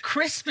name is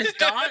Christmas,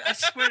 dog. I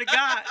swear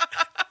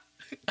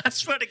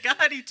to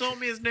God, he told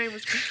me his name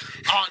was...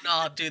 Oh,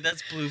 no, dude,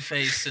 that's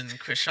Blueface and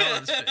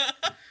Krishan's.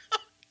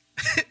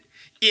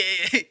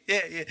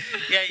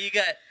 Yeah, you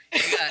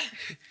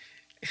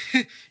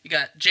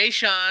got Jay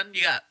Sean,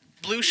 you got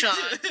Blue Sean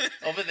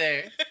over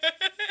there.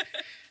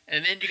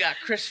 And then you got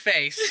Chris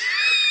Face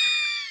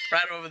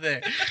right over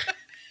there.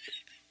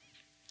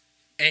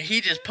 And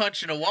he just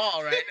punching a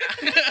wall right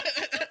now.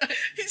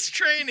 He's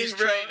training,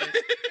 bro.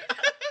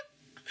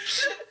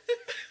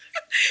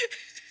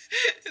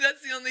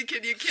 That's the only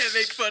kid you can't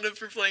make fun of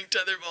for playing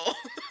tetherball.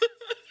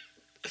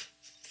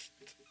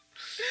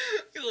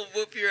 He'll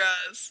whoop your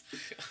ass.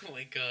 Oh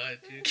my god,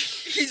 dude.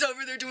 He's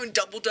over there doing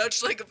double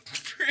dutch like a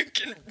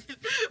freaking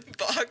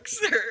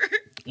boxer.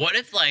 What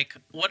if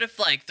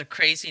the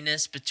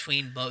craziness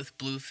between both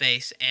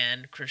Blueface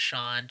and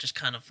Krishan just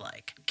kind of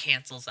like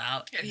cancels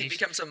out? And he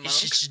becomes a monk?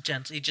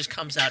 He just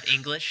comes out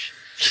English.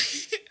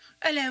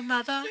 Hello,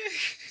 mother.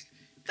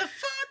 The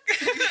fuck?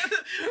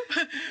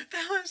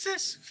 That was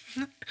this.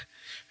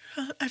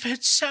 I've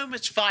had so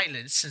much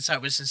violence since I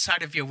was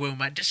inside of your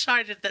womb. I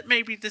decided that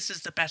maybe this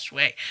is the best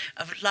way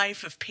of a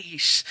life of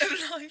peace. A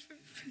life of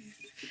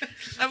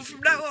peace. I will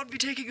from now on be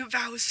taking a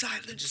vow of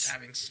silence. Just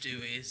having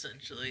Stewie,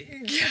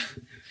 essentially. Yeah.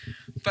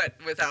 But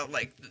without,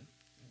 like, the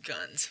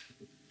guns.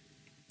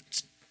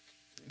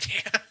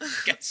 Yeah, I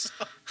guess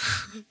so.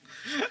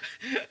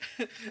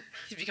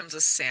 He becomes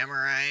a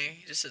samurai.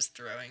 He just has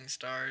throwing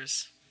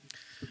stars.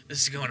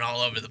 This is going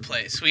all over the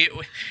place. We're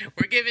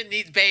giving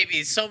these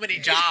babies so many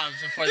jobs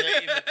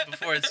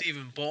before it's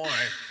even born.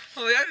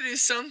 Well, we have to do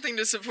something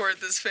to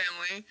support this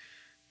family.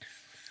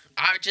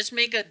 Just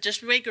make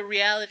a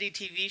reality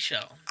TV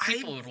show.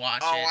 People would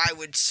watch it. Oh, I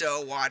would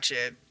so watch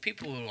it.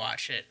 People would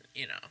watch it.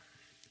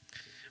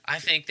 I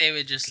think they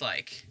would just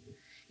like,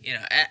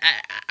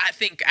 I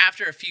think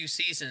after a few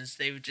seasons,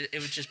 it would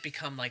just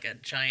become like a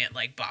giant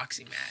like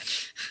boxing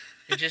match.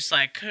 It's just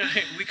like,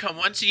 we come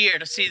once a year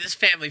to see this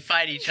family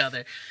fight each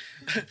other.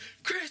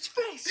 Chris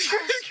face,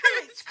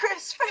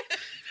 Chris face.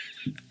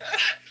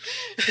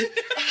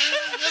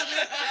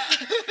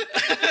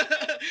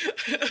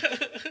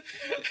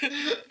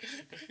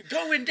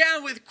 Going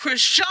down with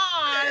Krishan,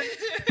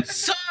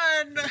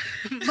 son,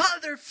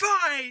 mother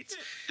fight.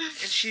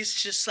 And she's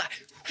just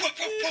like,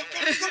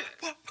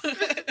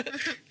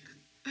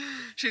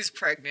 she's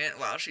pregnant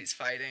while she's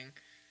fighting.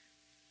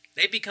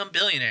 They become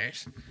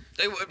billionaires.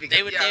 They would become.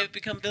 They would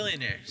become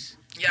billionaires.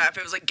 Yeah, if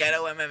it was like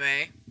ghetto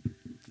MMA,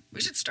 we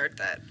should start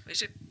that. We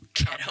should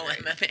ghetto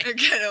MMA.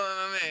 Ghetto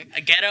MMA.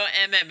 A ghetto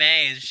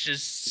MMA is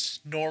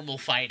just normal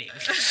fighting.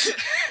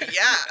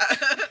 Yeah.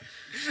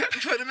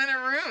 Put them in a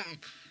room.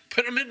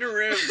 Put them in a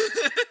room.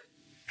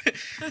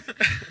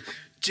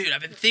 Dude,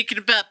 I've been thinking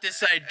about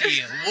this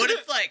idea. What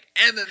if, like,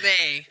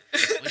 MMA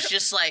was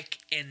just, like,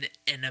 an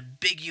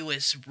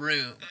ambiguous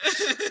room?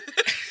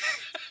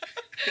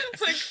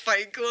 Like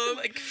Fight Club?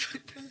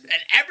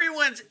 And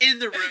everyone's in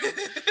the room,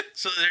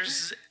 so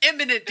there's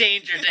imminent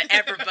danger to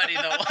everybody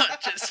that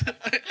watches.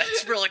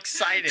 That's real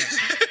exciting.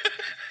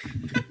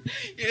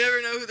 You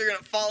never know who they're going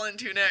to fall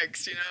into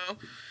next,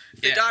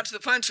 If they dodge the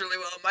punch really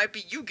well, it might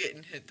be you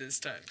getting hit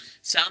this time.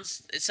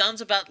 It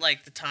sounds about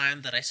like the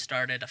time that I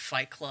started a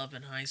fight club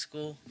in high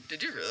school.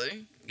 Did you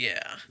really?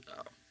 Yeah.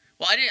 Oh.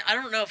 Well, I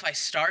don't know if I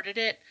started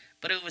it,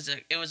 but it was a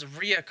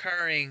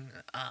reoccurring.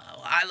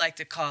 I like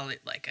to call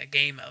it like a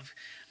game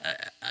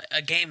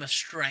of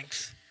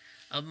strength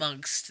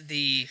amongst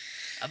the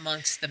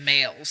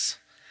males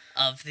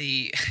of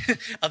the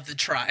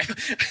tribe.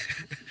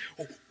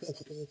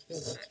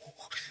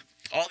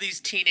 All these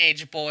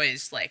teenage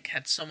boys like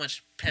had so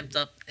much pimped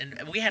up,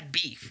 and we had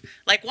beef.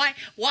 Like why?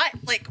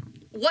 Like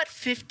what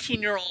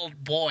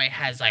 15-year-old boy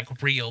has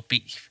like real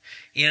beef?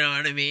 You know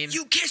what I mean?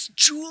 You kissed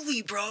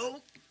Julie,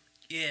 bro.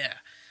 Yeah.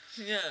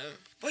 Yeah.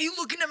 Why are you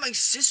looking at my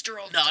sister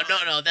all the time?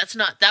 No.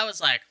 That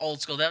was like old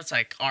school. That was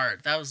like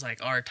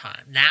our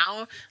time.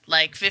 Now,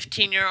 like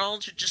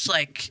 15-year-olds are just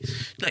like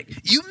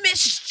you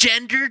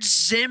misgendered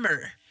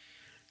Zimmer.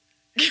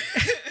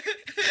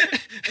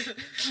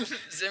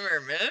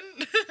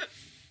 Zimmerman?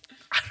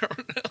 I don't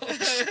know.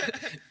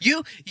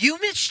 You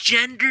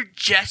misgendered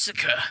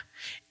Jessica,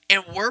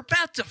 and we're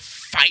about to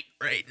fight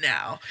right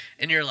now.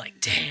 And you're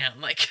like,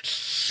 damn, like,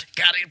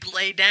 gotta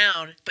lay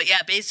down. But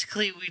yeah,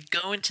 basically we'd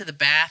go into the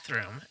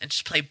bathroom and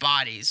just play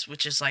bodies,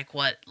 which is like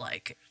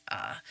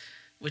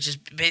which is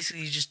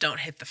basically you just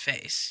don't hit the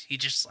face. You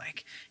just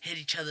like hit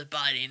each other's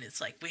body, and it's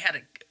like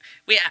I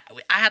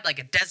had like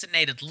a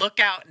designated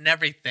lookout and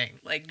everything.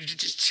 Like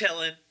just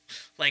chilling,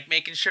 like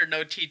making sure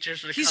no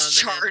teachers would come. He's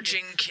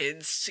charging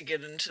kids to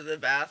get into the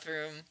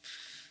bathroom.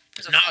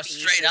 No,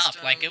 straight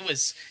up. Like it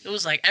was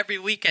like every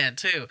weekend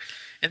too.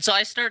 And so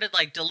I started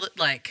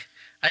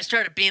I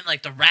started being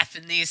like the ref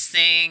in these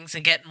things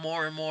and getting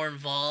more and more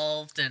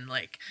involved, and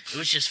like it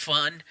was just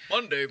fun.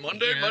 Monday.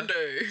 Welcome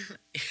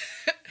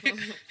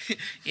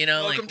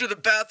to the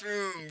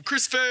bathroom,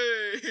 Chris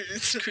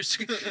Face.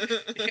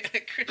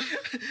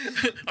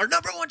 Our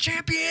number one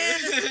champion,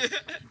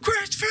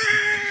 Chris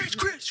Face.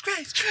 Chris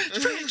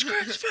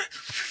Face.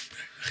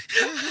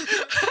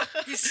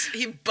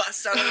 He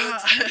busts out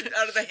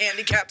of the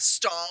handicap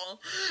stall,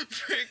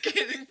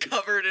 freaking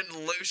covered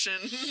in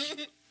lotion.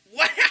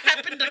 What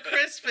happened to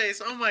Chris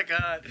Face? Oh my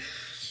god.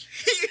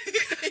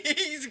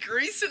 He's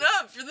greasing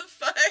up for the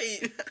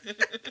fight.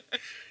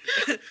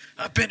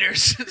 I've been here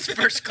since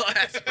first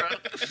class, bro.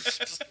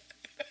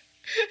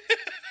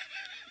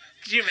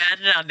 Could you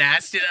imagine how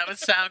nasty that would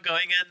sound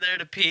going in there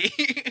to pee?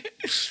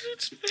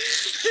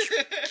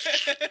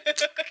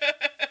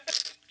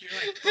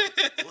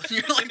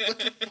 You're like, what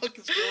the fuck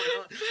is going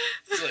on?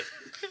 He's like,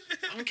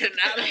 I'm getting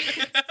out of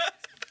here.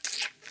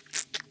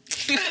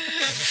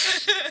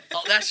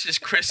 Oh, that's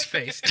just Chris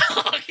Face,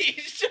 dog.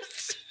 He's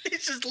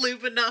just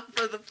lubing up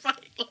for the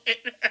fight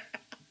later.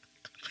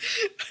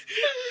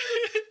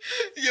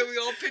 Yeah, we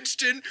all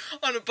pitched in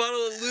on a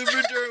bottle of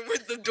Lubriderm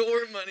with the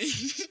door money.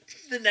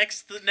 The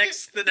next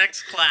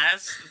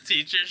class, the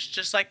teacher's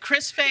just like,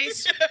 Chris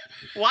Face,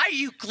 why are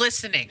you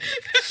glistening?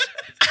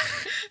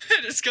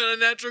 I just got a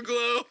natural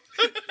glow.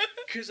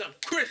 Because I'm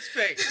Chris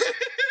Face.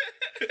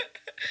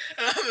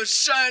 And I'm a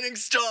shining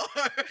star.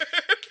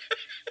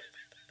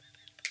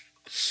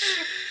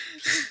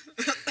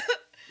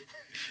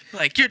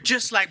 Like, you're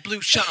just like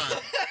Blue Sean.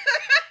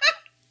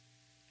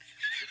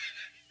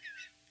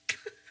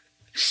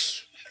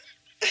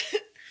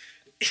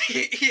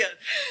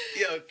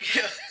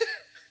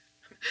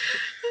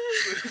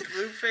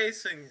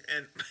 Blueface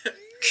and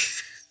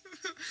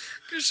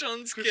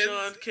Krishan's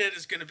kid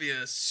is gonna be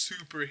a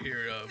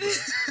superhero, bro.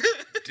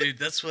 Dude,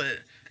 that's what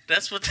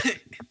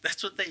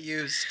they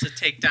use to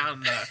take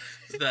down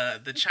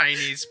the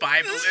Chinese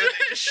spy balloon.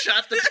 They just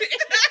shot the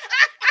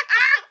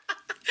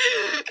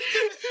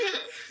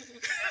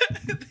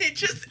they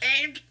just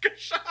aimed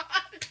Krishan.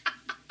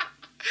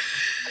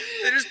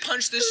 They just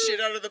punched the shit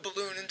out of the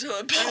balloon until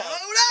it popped.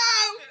 Oh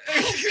no!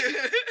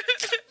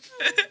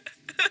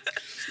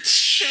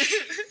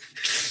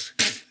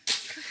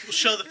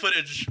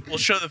 We'll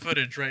show the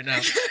footage right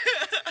now.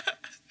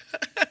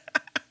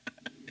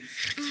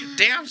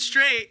 Damn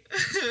straight.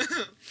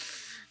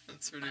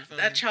 That's pretty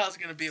funny. That child's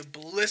gonna be a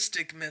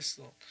ballistic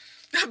missile.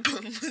 A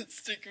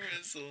ballistic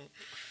missile.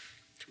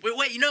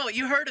 Wait,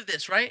 you heard of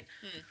this, right?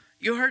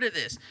 You heard of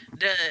this.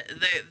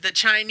 The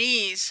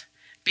Chinese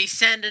be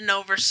sending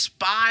over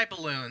spy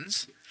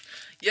balloons.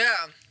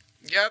 Yeah.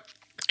 Yep.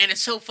 And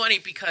it's so funny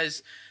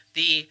because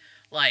the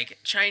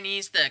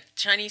Chinese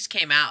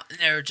came out and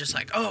they were just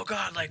like, oh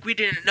god, like we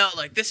didn't know,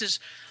 this is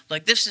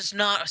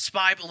not a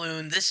spy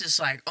balloon, this is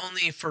like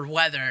only for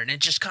weather, and it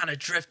just kind of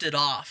drifted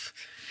off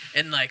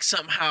and like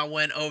somehow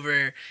went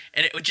over,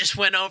 and it just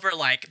went over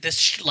like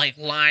this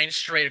line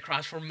straight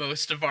across where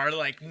most of our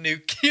like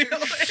nuclear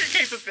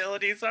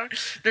capabilities are.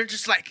 They're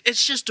just like,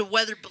 it's just a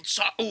weather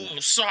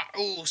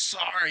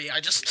sorry,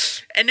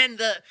 and then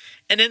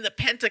the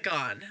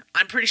Pentagon,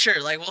 I'm pretty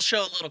sure, like we'll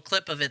show a little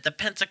clip of it. The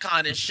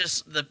Pentagon is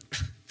just the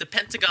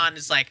Pentagon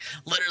is like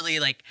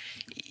literally like,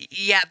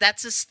 yeah,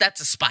 that's a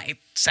spy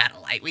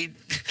satellite. We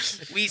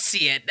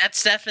see it.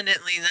 That's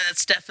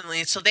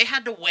definitely. So they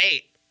had to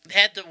wait. They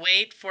had to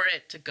wait for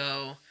it to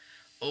go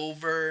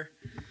over.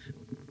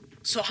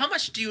 So how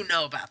much do you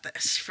know about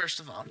this, first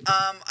of all?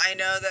 I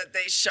know that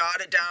they shot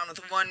it down with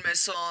one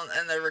missile,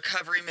 and the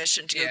recovery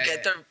mission to go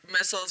get the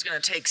missile is going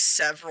to take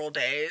several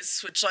days,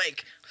 which,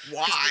 like,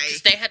 why?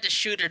 Because they had to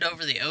shoot it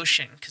over the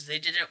ocean, because they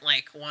didn't,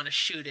 like, want to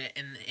shoot it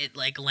and it,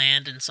 like,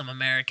 land in some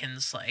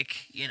Americans',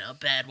 like,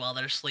 bed while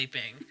they're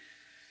sleeping.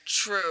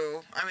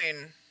 True. I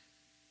mean,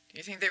 do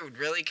you think they would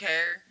really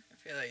care? I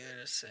feel like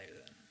they're just saying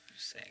that.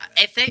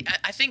 I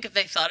think if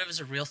they thought it was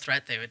a real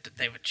threat, they would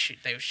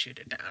shoot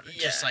it down.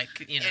 Yeah. Just like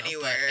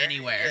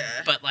anywhere.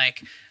 Yeah. But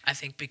like, I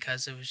think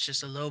because it was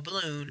just a low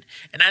balloon,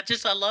 and I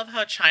love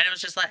how China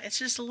was just like, it's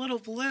just a little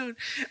balloon,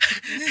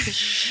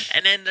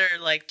 and then they're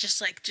like,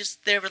 just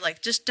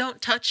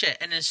don't touch it.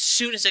 And as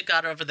soon as it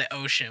got over the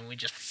ocean, we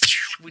just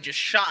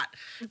shot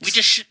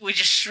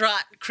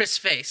Chris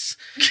Face.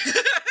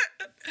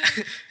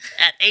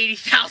 At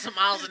 80,000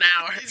 miles an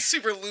hour. He's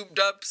super lubed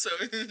up, so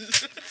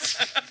aerodynamics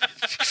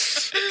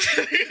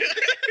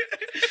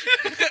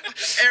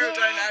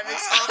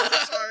off the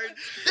charts.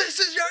 This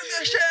is your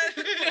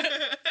mission.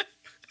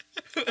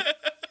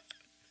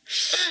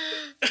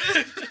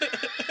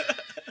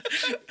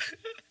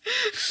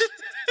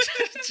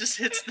 Just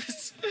hits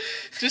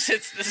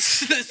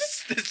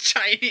this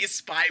Chinese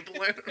spy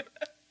balloon.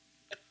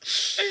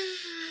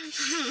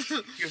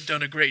 You've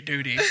done a great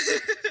duty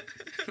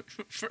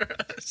for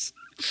us.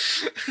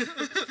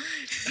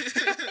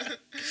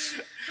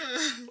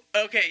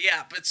 Okay,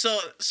 yeah, but so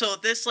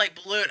this like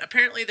balloon,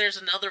 apparently there's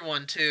another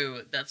one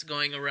too that's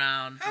going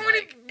around. How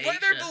many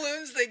weather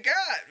balloons they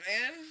got,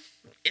 man?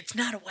 It's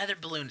not a weather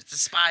balloon, it's a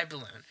spy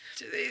balloon.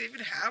 Do they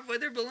even have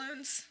weather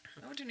balloons?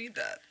 Why would you need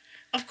that?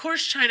 Of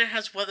course China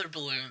has weather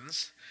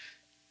balloons.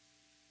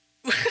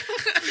 Do we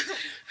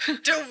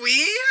have weather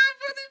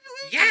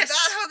balloons? Yes. Is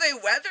that how they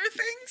weather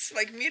things?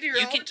 Like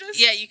meteorologists?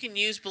 You can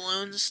use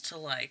balloons to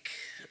like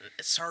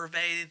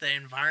survey the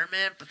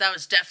environment, but that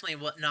was definitely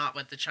not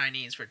what the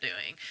Chinese were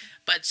doing.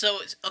 But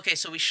so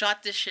we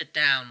shot this shit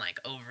down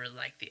like over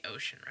like the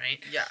ocean,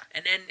 right? Yeah.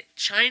 And then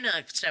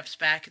China steps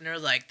back and they're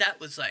like, that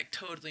was like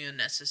totally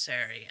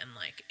unnecessary, and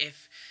like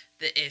if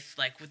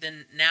like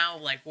within now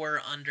like we're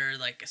under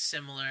like a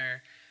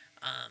similar.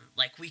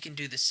 Like we can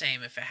do the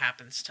same if it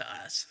happens to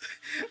us.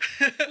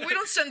 We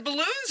don't send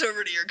balloons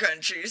over to your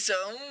country, so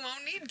we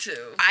won't need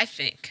to. I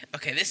think.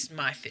 Okay, this is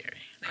my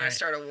theory. They're gonna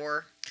start a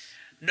war.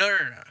 No.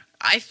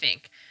 I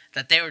think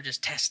that they were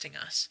just testing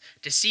us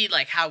to see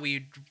like how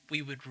we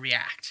would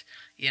react.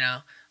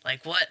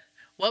 Like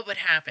what would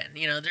happen?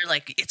 They're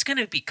like, it's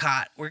gonna be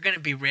caught. We're gonna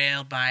be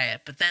railed by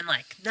it, but then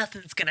like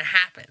nothing's gonna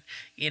happen.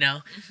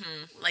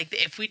 Mm-hmm. Like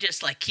if we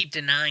just like keep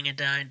denying,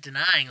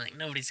 like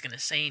nobody's gonna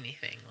say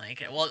anything.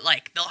 Like, well,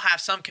 like they'll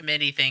have some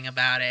committee thing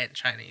about it, and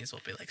Chinese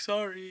will be like,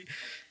 sorry,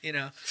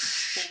 we'll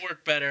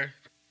work better,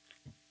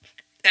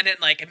 and then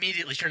like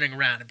immediately turning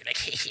around and be like,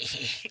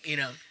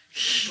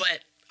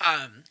 But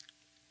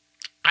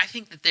I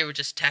think that they were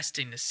just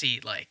testing to see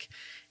like.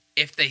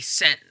 If they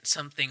sent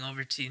something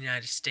over to the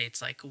United States,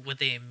 like, would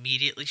they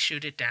immediately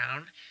shoot it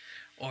down?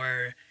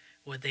 Or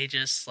would they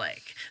just,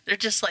 like... They're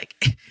just,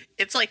 like...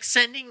 It's like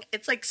sending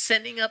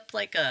up,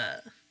 like,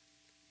 a...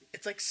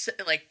 It's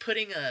like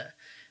putting a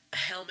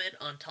helmet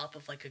on top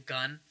of, like, a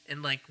gun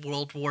in, like,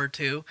 World War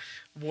II.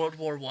 World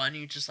War I,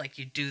 you just, like,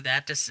 you do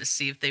that just to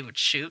see if they would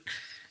shoot.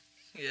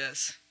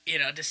 Yes.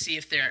 To see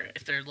if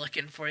they're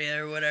looking for you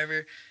or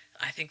whatever.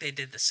 I think they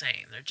did the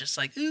same. They're just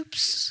like,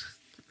 oops,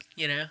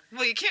 you know?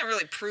 Well, you can't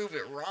really prove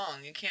it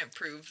wrong. You can't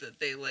prove that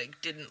they,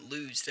 like, didn't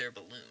lose their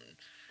balloon.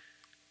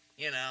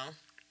 You know?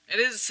 It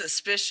is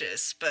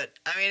suspicious, but,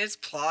 I mean, it's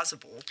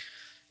plausible.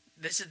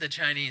 This is the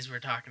Chinese we're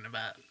talking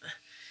about.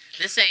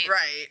 This ain't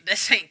right.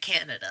 This ain't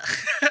Canada.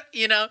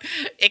 You know,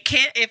 it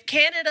can't. If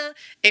Canada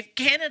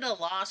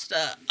lost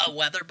a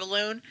weather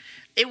balloon,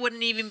 it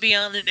wouldn't even be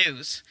on the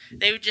news.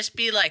 They would just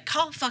be like,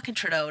 call fucking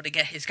Trudeau to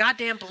get his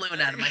goddamn balloon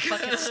out of my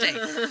fucking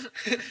state.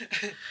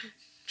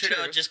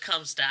 Trudeau just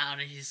comes down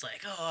and he's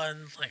like, oh,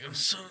 I'm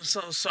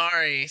so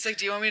sorry. He's like,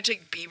 do you want me to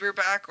take Bieber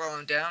back while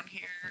I'm down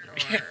here? Or...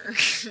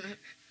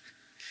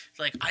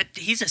 Like,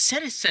 he's a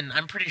citizen,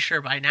 I'm pretty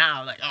sure by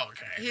now. Like, oh,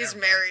 okay. He's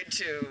married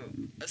to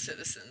a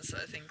citizen, so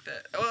I think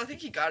that... Oh, I think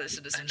he got his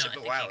citizenship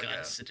a while ago. He got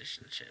his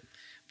citizenship.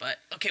 But,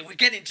 okay, we're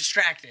getting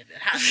distracted.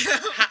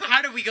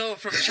 How do we go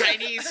from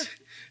Chinese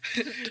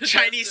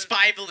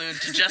spy balloon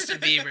to Justin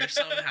Bieber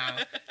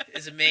somehow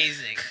is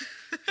amazing.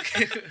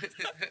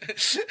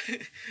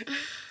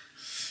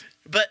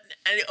 But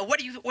what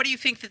do you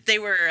think that they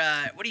were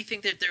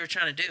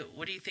trying to do?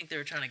 What do you think they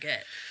were trying to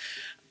get?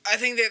 I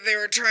think that they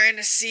were trying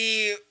to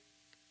see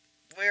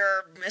where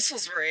our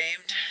missiles were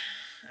aimed.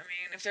 I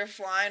mean, if they're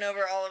flying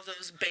over all of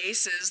those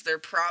bases, they're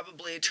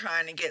probably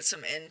trying to get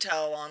some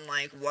intel on,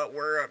 like, what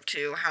we're up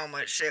to, how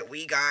much shit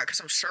we got,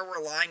 because I'm sure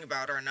we're lying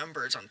about our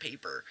numbers on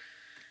paper.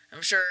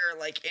 I'm sure,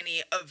 like,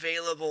 any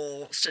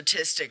available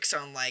statistics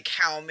on, like,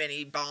 how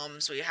many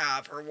bombs we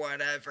have or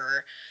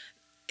whatever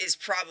is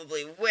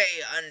probably way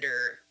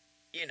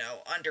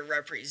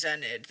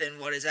underrepresented than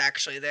what is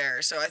actually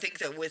there. So I think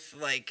that with,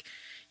 like...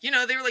 You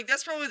know, they were like,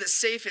 that's probably the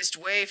safest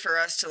way for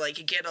us to,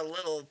 like, get a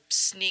little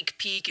sneak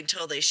peek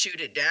until they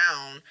shoot it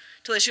down.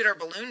 Until they shoot our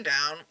balloon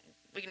down.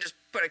 We can just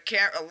put a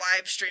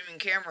live streaming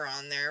camera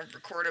on there,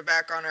 record it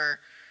back on our,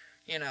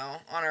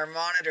 on our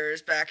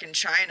monitors back in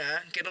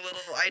China, get a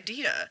little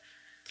idea.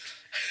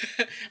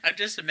 I'm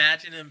just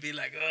imagining them be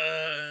like,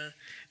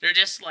 they're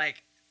just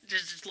like,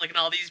 just looking at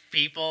all these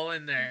people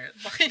in their,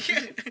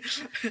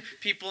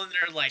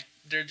 like,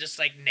 they're just,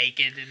 like,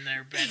 naked in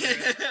their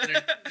bedroom.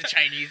 The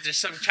Chinese, there's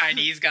some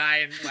Chinese guy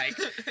in, like...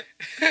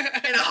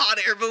 in a hot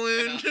air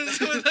balloon,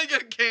 just with, like,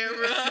 a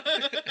camera.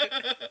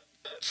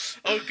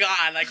 Oh,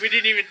 God, like, we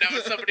didn't even know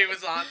somebody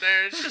was on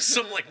there. It's just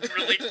some, like,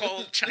 really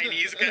cold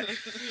Chinese guy.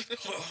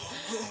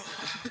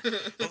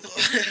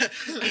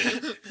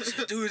 It's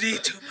a duty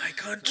to my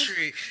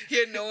country. He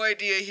had no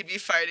idea he'd be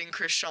fighting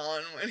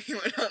Krishan when he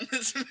went on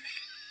this mission.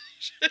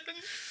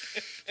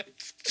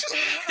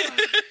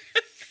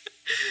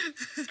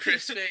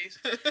 Chris face.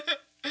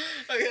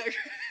 Okay.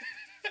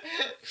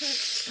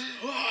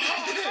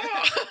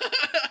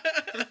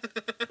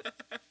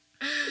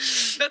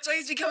 That's why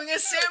he's becoming a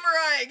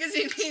samurai, because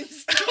he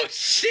needs to... Oh,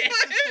 shit.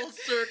 Full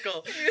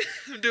circle.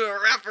 Do a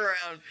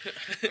wraparound.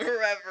 I'm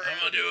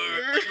gonna do a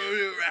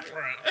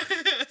wraparound.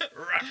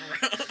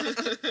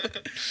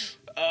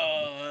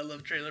 Oh, I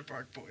love Trailer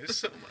Park Boys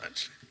so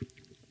much.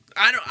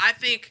 I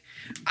think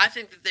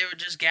that they were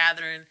just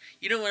gathering.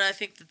 You know what I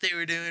think that they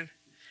were doing?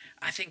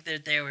 I think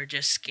that they were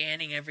just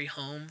scanning every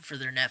home for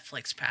their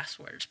Netflix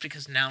passwords,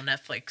 because now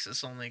Netflix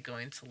is only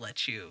going to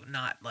let you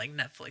not, like,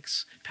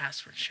 Netflix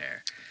password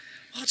share.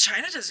 Well,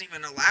 China doesn't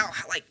even allow,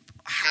 like,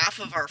 half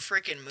of our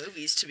freaking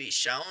movies to be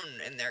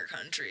shown in their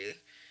country.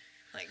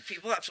 Like,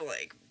 people have to,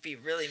 like, be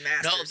really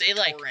masters of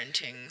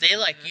torrenting. They,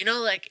 like, you know,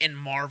 like, in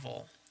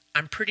Marvel,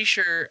 I'm pretty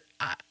sure,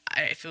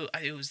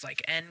 it was,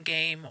 like,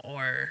 Endgame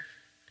or...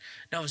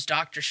 No, it was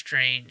Doctor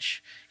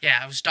Strange.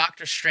 Yeah, it was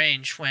Doctor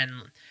Strange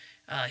when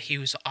he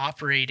was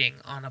operating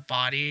on a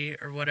body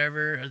or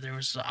whatever, or there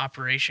was an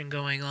operation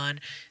going on.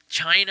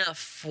 China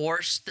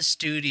forced the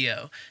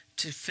studio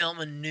to film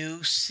a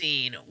new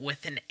scene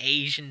with an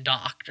Asian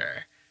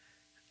doctor.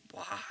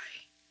 Why?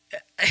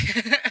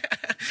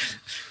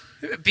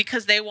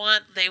 Because they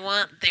want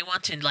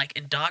to, like,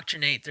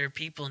 indoctrinate their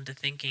people into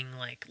thinking,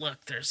 like,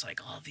 look, there's, like,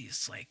 all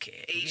these, like,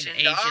 Asian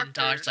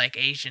doctors, like,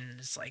 Asian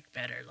is, like,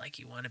 better, like,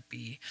 you want to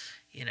be,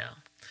 you know,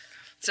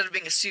 instead of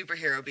being a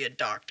superhero, be a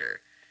doctor.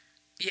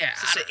 Yeah,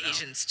 that's what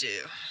Asians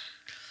do.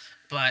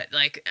 But,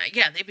 like,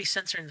 yeah, they'd be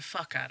censoring the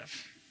fuck out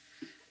of,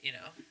 you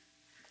know,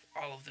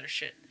 all of their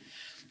shit.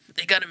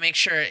 They got to make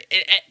sure.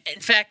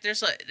 In fact,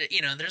 there's a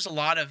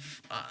lot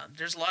of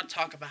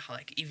talk about how,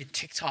 like, even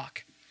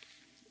TikTok,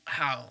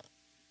 how,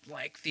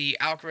 like, the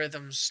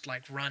algorithms,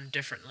 like, run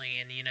differently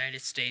in the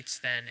United States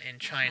than in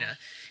China.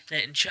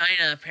 And in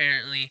China,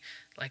 apparently,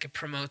 like, it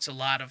promotes a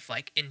lot of,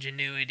 like,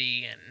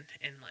 ingenuity and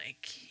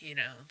like, you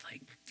know,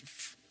 like,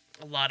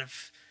 a lot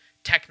of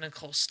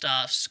technical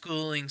stuff,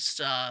 schooling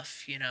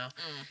stuff, you know,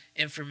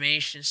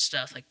 information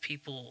stuff, like,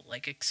 people,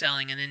 like,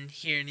 excelling. And then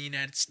here in the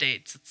United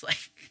States, it's,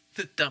 like,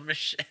 the dumbest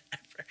shit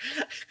ever.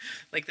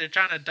 Like, they're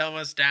trying to dumb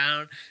us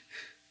down.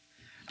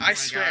 I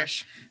swear,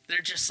 they're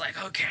just like,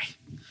 okay,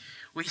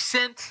 we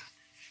sent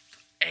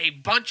a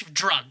bunch of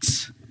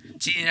drugs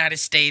to the United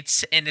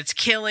States, and it's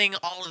killing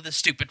all of the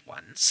stupid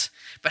ones.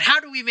 But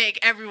how do we make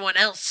everyone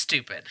else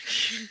stupid?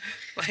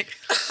 Like,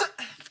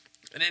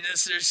 and then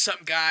there's some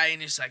guy,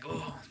 and he's like,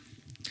 oh,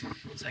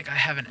 He's like, I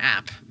have an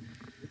app.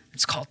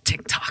 It's called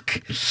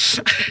TikTok.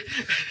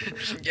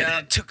 Yeah.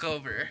 And it took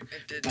over.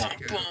 It did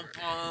take over.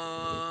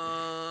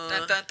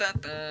 Dun, dun, dun,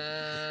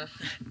 dun.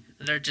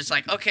 And they're just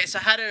like, okay, so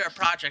how did our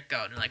project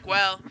go? And they're like,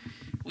 well,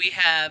 we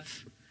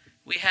have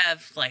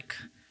like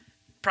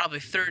probably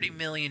 30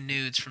 million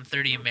nudes from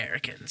 30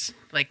 Americans.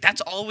 Like,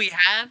 that's all we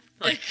have?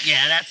 Like,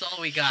 yeah, that's all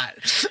we got.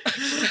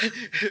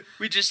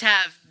 We just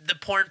have the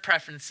porn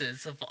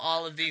preferences of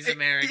all of these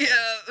Americans.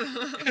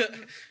 Yeah.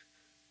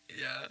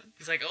 Yeah.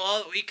 He's like,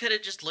 oh, we could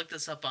have just looked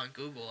this up on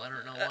Google. I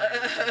don't know why we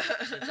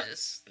did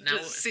this. Now,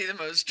 Just see the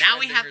most now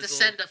we have result. to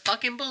send a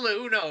fucking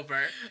balloon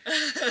over.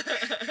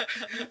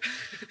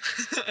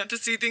 To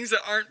see things that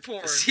aren't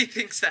porn. To see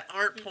things that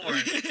aren't porn.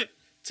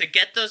 To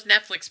get those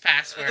Netflix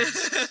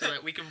passwords so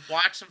that we can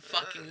watch some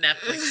fucking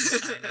Netflix in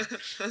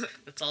China.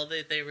 That's all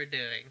that they were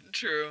doing.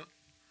 True.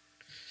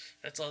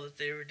 That's all that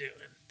they were doing.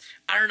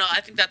 I don't know.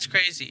 I think that's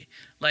crazy.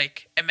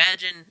 Like,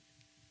 imagine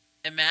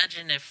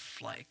if,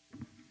 like,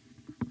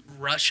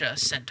 Russia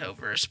sent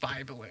over a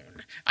spy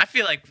balloon. I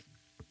feel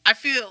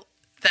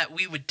that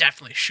we would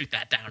definitely shoot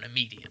that down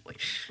immediately.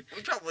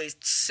 We'd probably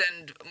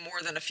send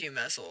more than a few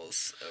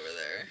missiles over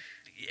there.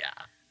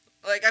 Yeah.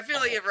 Like, I feel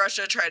like if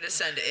Russia tried to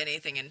send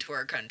anything into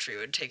our country, it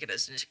would take it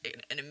as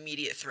an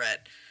immediate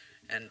threat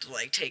and,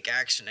 like, take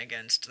action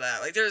against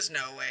that. Like, there's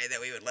no way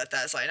that we would let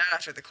that slide. Not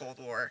after the Cold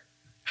War.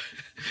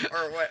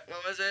 Or what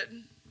was it?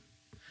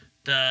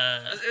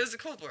 It was the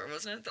Cold War,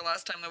 wasn't it? The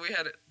last time that we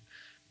had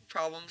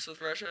problems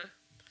with Russia?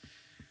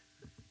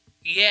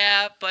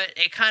 Yeah, but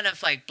it kind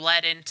of, like,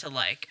 bled into,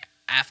 like,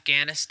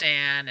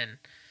 Afghanistan and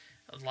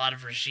a lot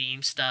of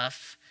regime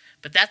stuff.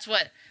 But that's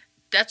what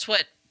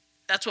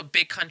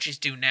big countries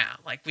do now.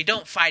 Like, we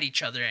don't fight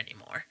each other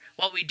anymore.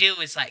 What we do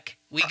is, like,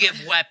 we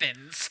give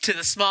weapons to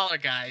the smaller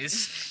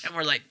guys, and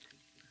we're like,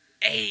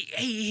 hey,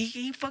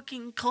 he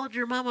fucking called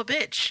your mom a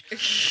bitch.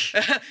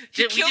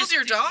 He killed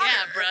your daughter.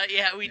 Yeah, bro.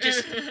 Yeah, we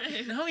just...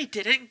 No, he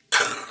didn't.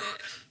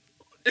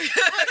 Yes,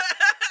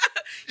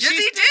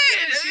 he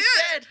did. She's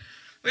dead.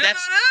 We don't know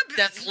what happened.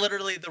 That's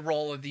literally the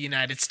role of the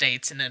United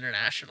States in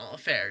international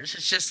affairs.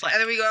 It's just like...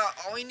 And then we go,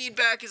 all we need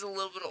back is a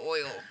little bit of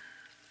oil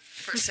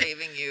for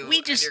saving you and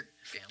your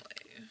family.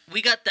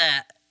 We got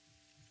that...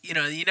 You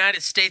know, the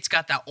United States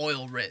got that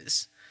oil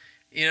riz.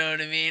 You know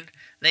what I mean?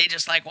 They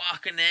just, like,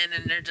 walking in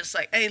and they're just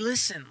like, hey,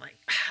 listen, like,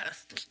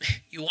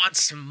 you want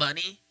some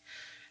money?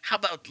 How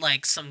about,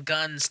 like, some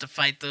guns to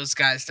fight those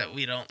guys that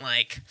we don't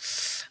like?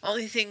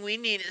 Only thing we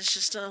need is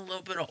just a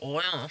little bit of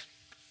oil.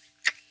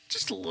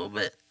 Just a little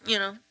bit, you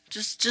know,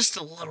 just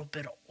a little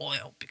bit of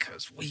oil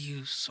because we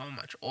use so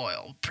much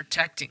oil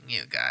protecting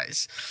you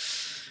guys.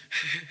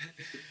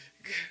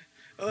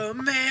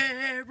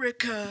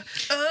 America,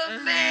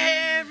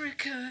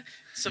 America.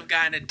 Some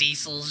guy in a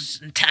diesel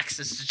in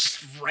Texas is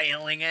just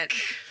railing it.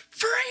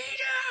 Freedom!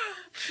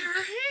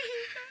 Freedom!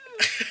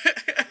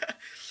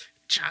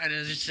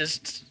 China's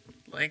just,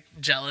 like,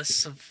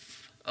 jealous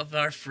of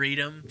our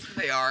freedom.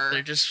 They are.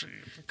 They're just...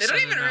 They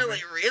don't even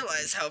really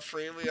realize how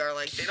free we are.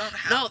 Like, they don't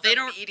have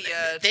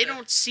media. They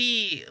don't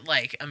see,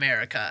 like,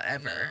 America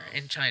ever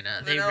in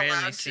China. They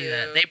rarely see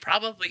that. They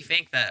probably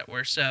think that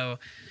we're so...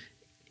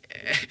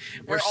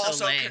 We're so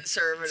also lame,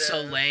 conservative. So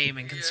lame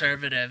and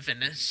conservative,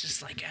 and it's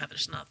just like, yeah,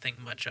 there's nothing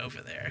much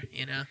over there,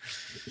 you know?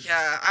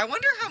 Yeah, I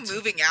wonder how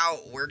moving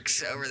out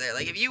works over there.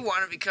 Like, if you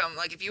want to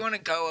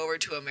go over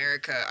to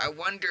America, I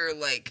wonder,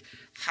 like,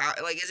 how,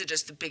 like, is it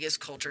just the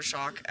biggest culture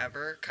shock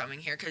ever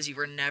coming here because you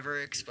were never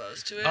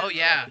exposed to it? Oh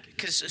yeah,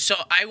 because so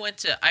I went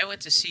to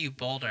CU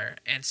Boulder,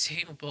 and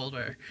CU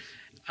Boulder,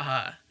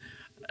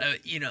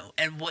 you know,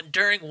 and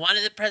during one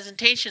of the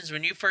presentations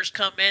when you first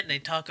come in, they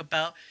talk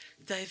about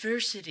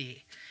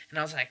diversity. And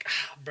I was like,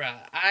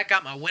 bruh, I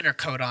got my winter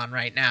coat on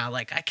right now.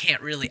 Like, I can't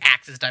really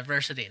act as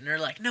diversity. And they're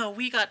like, no,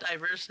 we got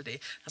diversity.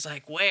 I was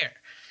like, where?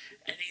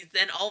 And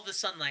then all of a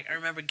sudden, like, I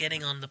remember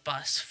getting on the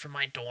bus from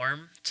my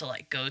dorm to,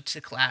 like, go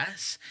to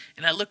class.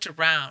 And I looked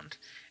around,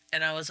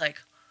 and I was like,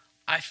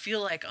 I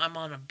feel like I'm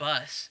on a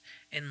bus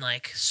in,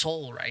 like,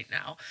 Seoul right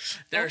now.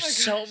 There are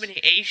so many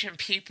Asian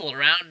people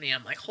around me.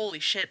 I'm like, holy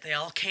shit, they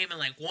all came in,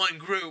 like, one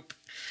group.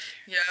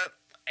 Yep.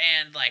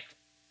 And, like,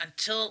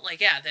 until,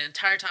 like, yeah, the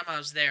entire time I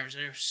was there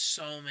were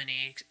so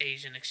many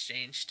Asian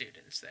exchange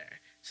students there.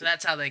 So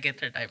that's how they get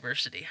their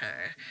diversity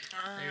higher.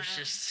 They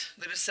just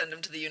send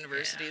them to the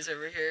universities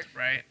over here.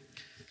 Right.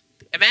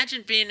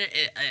 Imagine being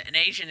an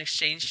Asian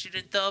exchange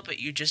student, though, but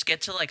you just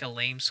get to, like, a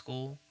lame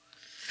school.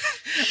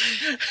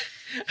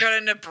 Go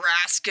to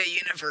Nebraska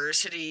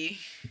University.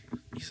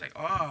 He's like,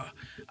 oh,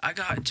 I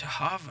got into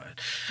Harvard.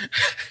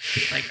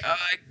 Like, oh,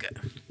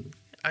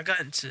 I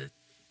got into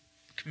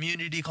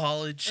community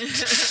college.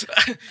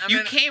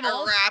 You came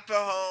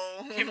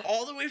Arapahoe. Came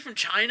all the way from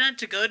China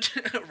to go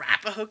to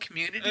Arapahoe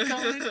Community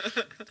College.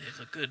 They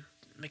have a good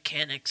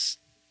mechanics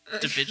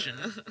division.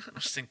 I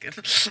was thinking.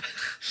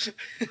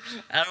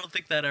 I don't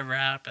think that ever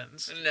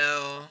happens.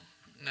 No,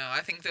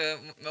 I think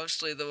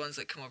mostly the ones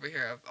that come over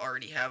here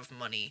already have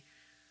money.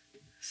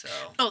 So.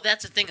 No,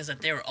 that's the thing, is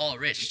that they were all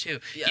rich too.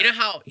 Yeah.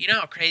 You know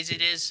how crazy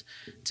it is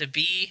to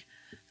be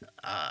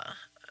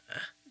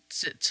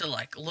to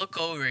like look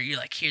over, you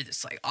like hear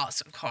this like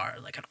awesome car,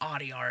 like an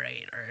Audi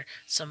R8 or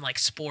some like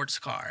sports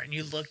car, and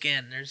you look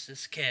in, there's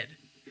this kid.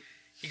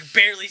 You can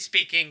barely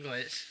speak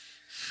English.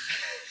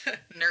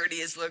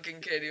 Nerdiest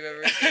looking kid you've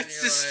ever seen in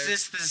your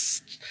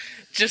life.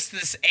 Just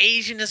this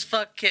Asian as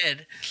fuck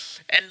kid,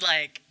 and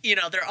like, you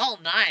know, they're all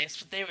nice,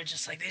 but they were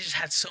just like, they just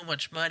had so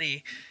much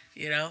money,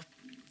 you know.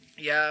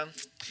 Yeah.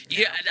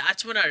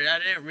 That's when I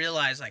didn't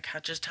realize like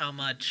how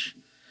much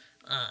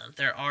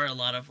there are a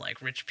lot of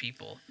like rich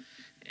people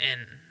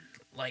in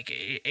like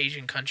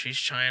Asian countries,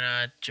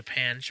 China,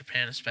 Japan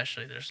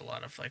especially. There's a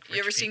lot of like rich You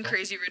ever people. seen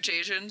Crazy Rich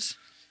Asians?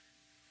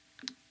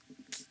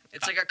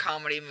 It's like a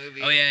comedy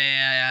movie. Oh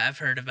yeah, I've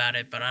heard about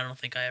it, but I don't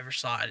think I ever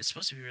saw it. It's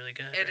supposed to be really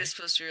good. It is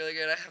supposed to be really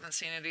good. I haven't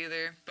seen it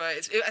either,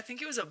 but I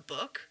think it was a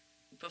book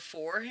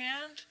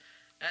beforehand,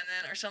 and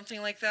then or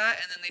something like that,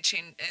 and then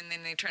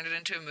they turned it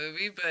into a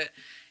movie. But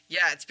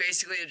yeah, it's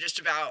basically just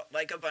about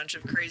like a bunch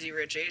of crazy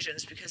rich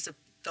Asians, because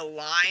the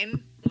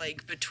line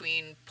like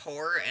between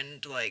poor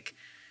and like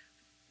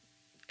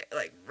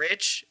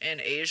rich in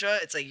Asia,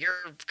 it's like you're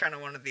kind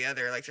of one or the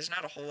other. Like there's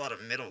not a whole lot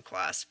of middle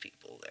class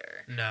people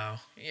there. No.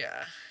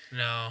 Yeah.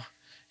 No.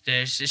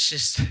 It's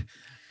just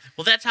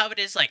well, that's how it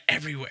is like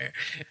everywhere,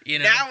 you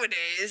know.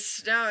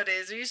 Nowadays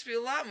there used to be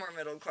a lot more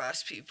middle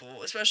class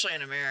people, especially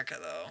in America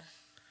though.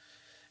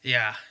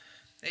 Yeah.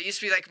 It used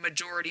to be like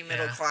majority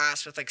middle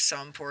class with like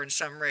some poor and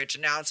some rich,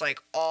 and now it's like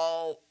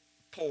all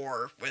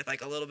poor with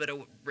like a little bit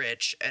of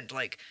rich, and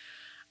like,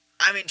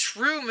 I mean,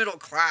 true middle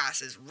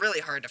class is really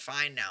hard to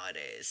find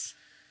nowadays.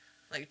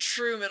 Like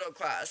true middle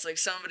class, like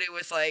somebody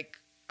with like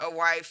a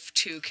wife,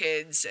 2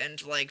 kids,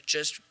 and like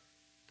just,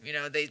 you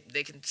know, they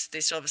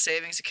still have a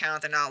savings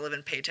account. They're not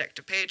living paycheck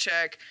to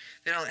paycheck.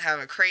 They don't have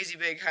a crazy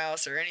big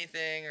house or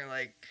anything, or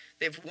like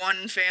they have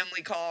one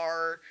family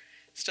car,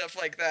 stuff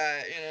like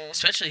that, you know.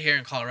 Especially here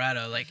in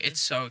Colorado, like it's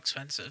so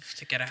expensive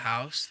to get a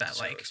house that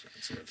So like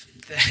expensive.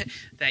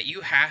 that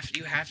you have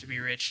to be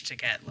rich to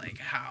get like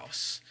a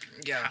house.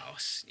 Yeah.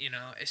 House, you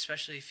know,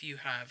 especially if you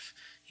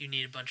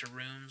need a bunch of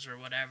rooms or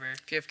whatever.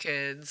 If you have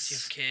kids.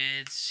 If you have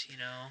kids, you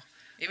know.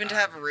 Even to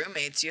have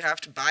roommates, you have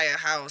to buy a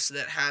house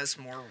that has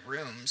more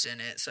rooms in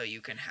it so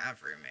you can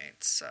have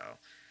roommates. So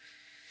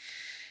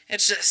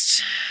it's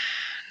just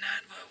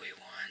not what we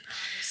want,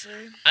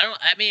 obviously.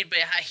 But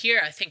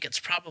I think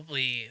it's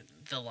probably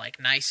the like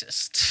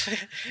nicest.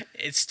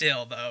 It's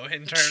still though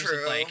in terms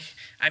True. of like,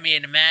 I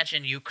mean,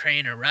 imagine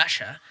Ukraine or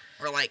Russia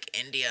Or like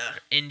India.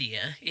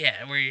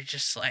 Yeah, where you're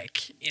just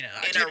like, you know,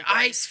 In a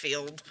rice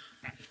field.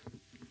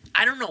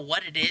 I don't know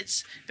what it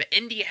is, but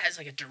India has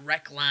like a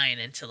direct line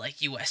into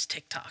like U.S.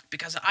 TikTok,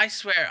 because I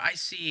swear I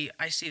see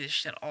this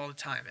shit all the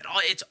time, and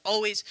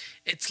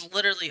it's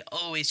literally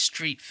always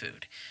street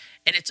food,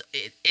 and it's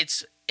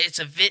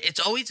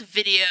always a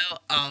video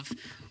of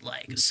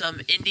like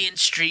some Indian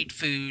street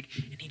food,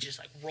 and he just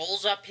like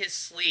rolls up his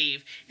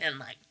sleeve and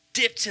like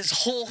dips his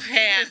whole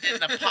hand in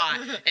the pot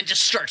and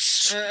just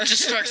starts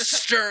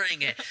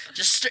stirring it,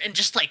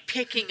 just like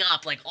picking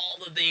up like all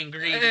of the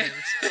ingredients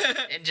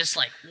and just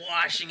like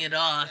washing it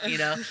off, you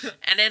know.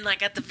 And then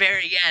like at the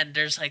very end,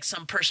 there's like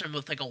some person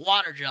with like a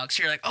water jug,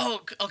 so you're like,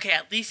 oh, okay,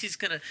 at least he's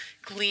gonna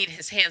clean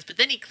his hands. But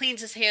then he cleans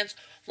his hands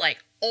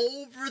like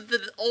over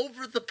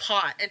the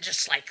pot and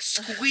just like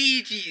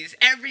squeegees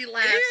every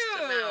last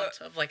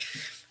amount of like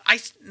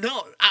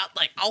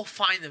I'll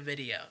find the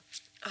video.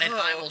 And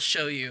I will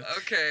show you.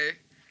 Okay.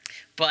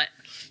 But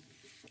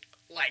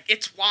like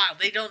it's wild.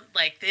 They don't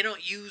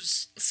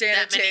use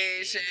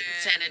Sanitation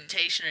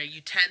or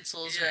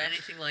utensils or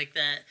anything like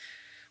that.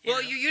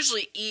 Well, you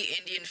usually eat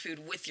Indian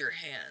food with your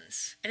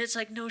hands. And it's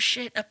like, no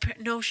shit,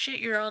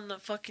 you're on the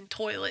fucking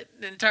toilet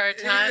the entire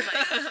time.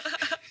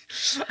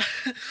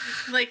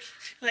 Like,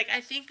 like I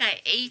think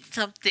I ate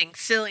something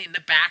silly in the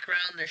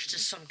background. There's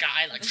just some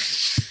guy like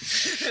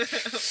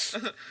just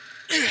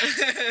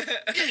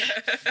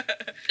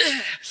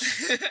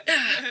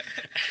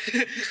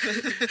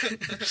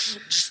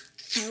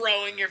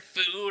throwing your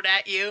food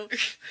at you.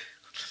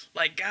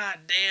 Like,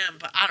 goddamn,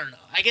 but I don't know.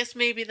 I guess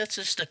maybe that's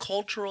just a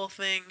cultural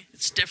thing.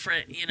 It's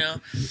different, you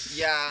know?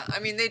 Yeah, I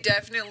mean, they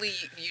definitely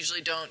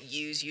usually don't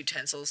use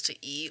utensils to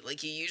eat.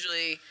 Like, you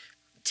usually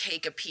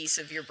take a piece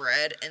of your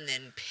bread and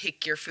then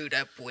pick your food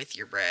up with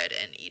your bread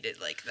and eat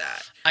it like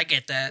that. I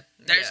get that.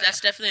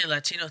 That's definitely a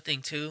Latino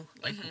thing, too.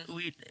 Like,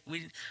 we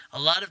a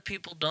lot of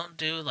people don't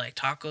do, like,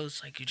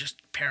 tacos. Like, you just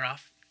tear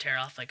off,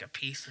 like, a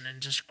piece and then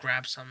just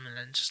grab some and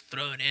then just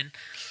throw it in,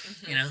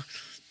 you know?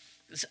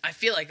 I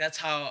feel like that's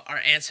how our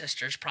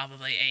ancestors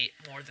probably ate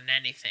more than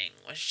anything.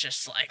 Was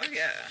just like, oh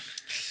yeah,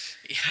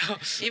 you know,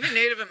 even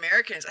Native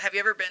Americans. Have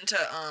you ever been to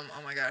oh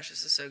my gosh,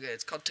 this is so good.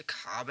 It's called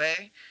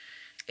Takabe.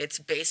 It's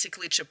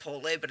basically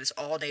Chipotle, but it's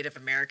all Native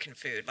American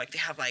food. Like they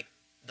have like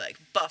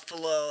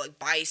buffalo, like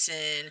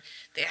bison.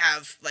 They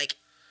have like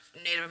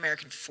Native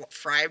American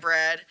fry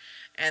bread,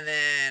 and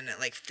then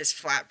like this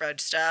flatbread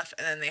stuff,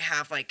 and then they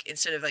have like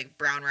instead of like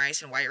brown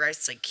rice and white rice,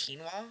 it's like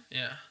quinoa.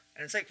 Yeah.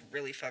 And it's, like,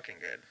 really fucking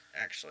good,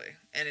 actually.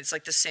 And it's,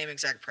 like, the same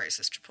exact price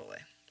as Chipotle.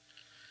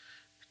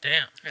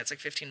 Damn. Yeah, it's, like,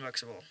 $15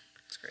 a bowl.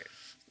 It's great.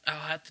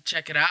 I'll have to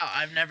check it out.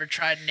 I've never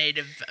tried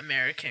Native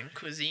American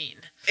cuisine.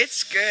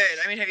 It's good.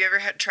 I mean, have you ever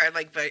tried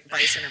like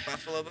bison or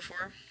buffalo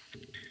before?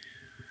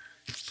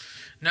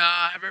 No,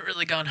 I haven't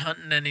really gone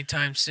hunting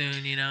anytime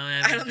soon, you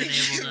know. I don't think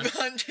you're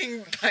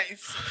hunting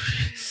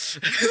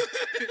bison.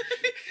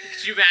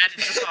 Could you imagine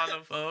just on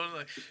the phone,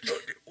 like,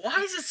 why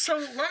is it so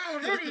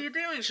loud? What are you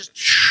doing? It's just,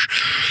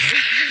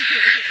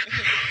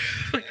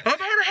 like, I'm on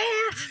a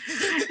horse.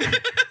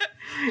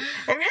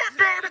 I'm hunting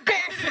down a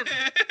bison.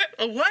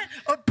 A what?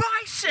 A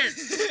bison.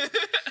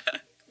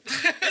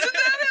 Isn't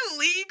that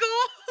illegal?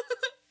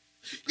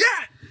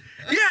 Yeah.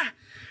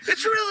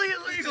 It's really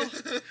illegal.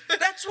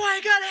 That's why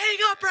I gotta hang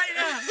up right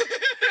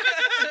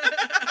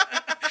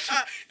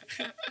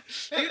now.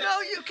 You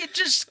know, you could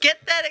just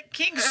get that at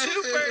King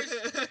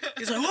Soopers.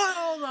 He's like,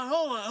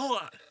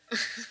 hold on.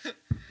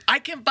 I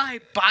can buy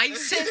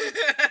bison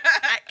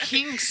at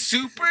King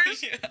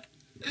Soopers?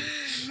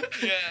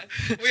 Yeah.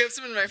 We have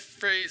some in my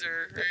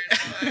freezer right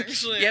now,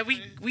 actually. Yeah,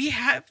 we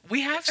have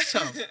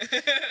some.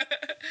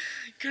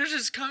 Could have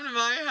just come to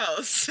my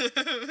house and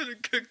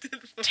cooked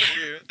it for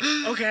you.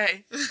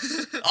 Okay.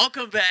 I'll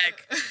come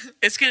back.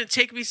 It's going to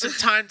take me some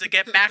time to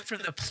get back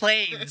from the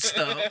plains,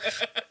 though.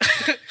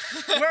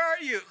 Where are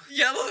you?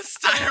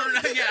 Yellowstone. I don't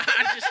know. Yeah,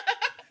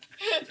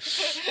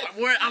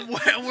 I'm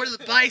where the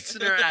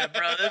bison are at,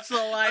 bro. That's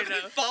all I know. I've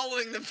been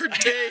following them for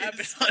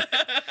days.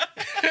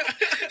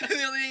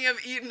 The only thing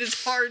I've eaten is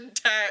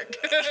hardtack.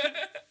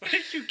 Where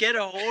did you get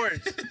a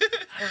horse? I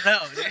don't know,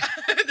 dude.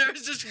 There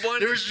was just one.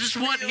 There was just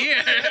one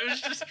here. It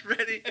was just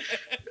ready.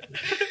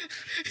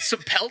 Some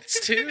pelts,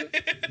 too.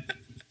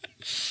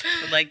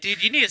 I'm like,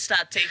 dude, you need to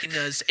stop taking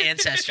those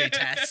ancestry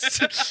tests.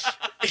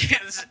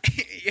 Because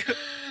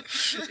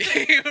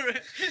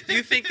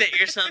you think that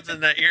you're something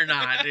that you're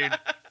not, dude.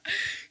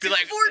 Be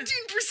like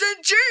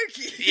 14%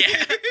 Cherokee.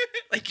 Yeah.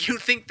 Like, you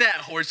think that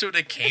horse would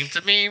have came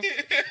to me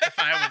if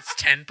I was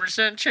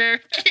 10%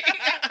 Cherokee?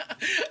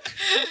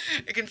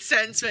 I can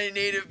sense my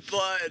native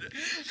blood.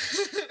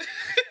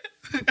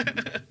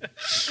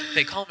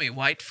 They call me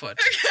Whitefoot.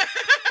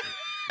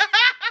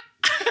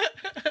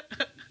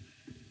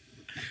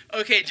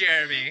 Okay,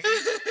 Jeremy.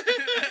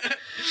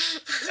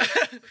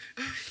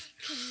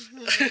 Oh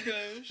my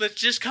gosh. Let's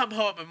just come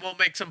home and we'll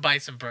make some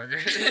bison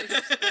burgers. Okay.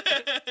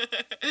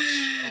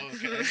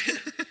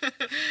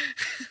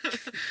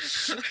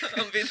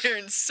 I'll be there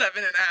in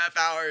 7.5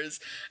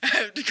 hours. I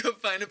have to go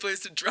find a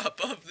place to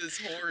drop off this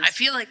horse. I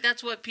feel like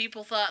that's what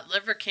people thought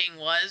Liver King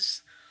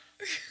was.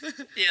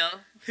 You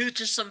know, who's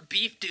just some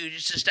beef dude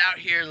who's just out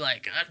here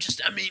like, I'm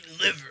eating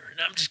liver and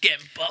I'm just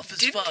getting buff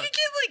as fuck. Didn't he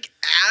get like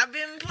ab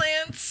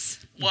implants?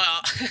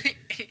 Well,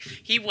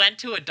 he went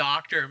to a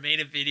doctor, made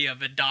a video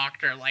of a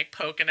doctor like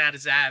poking at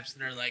his abs,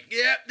 and they're like,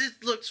 "Yeah, this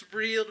looks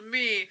real to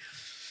me."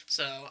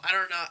 So I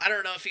don't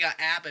know if he got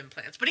ab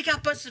implants, but he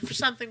got busted for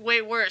something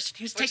way worse.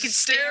 He was taking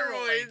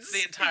steroids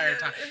the entire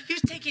time. He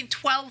was taking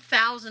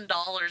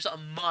 $12,000 a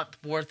month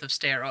worth of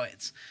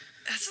steroids.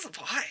 That's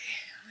why.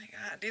 Oh my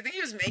god! Do you think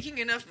he was making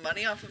enough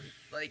money off of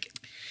like?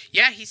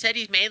 Yeah, he said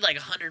he's made like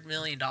 $100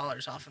 million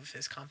off of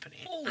his company.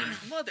 Holy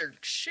mother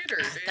shitter,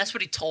 dude. That's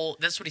what he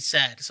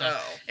said. So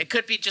It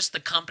could be just the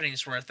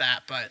company's worth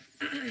that, but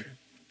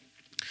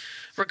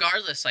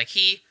regardless, like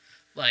he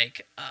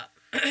got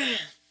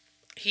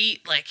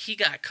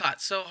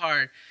caught so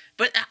hard.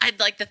 But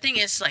the thing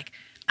is, like,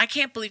 I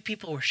can't believe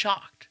people were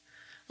shocked.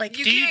 Like,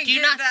 do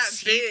you not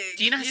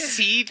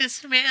see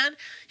this man?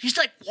 He's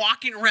like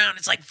walking around.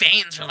 It's like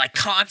veins are like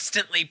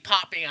constantly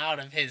popping out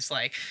of his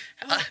like.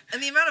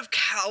 And the amount of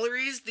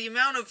calories, the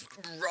amount of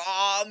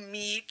raw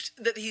meat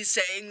that he's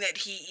saying that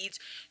he eats,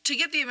 to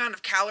get the amount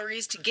of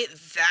calories to get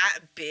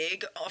that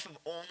big off of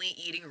only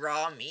eating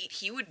raw meat,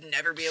 he would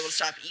never be able to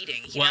stop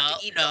eating. He'd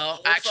have to eat the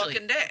whole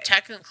fucking day.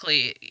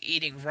 Technically,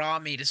 eating raw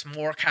meat is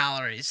more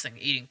calories than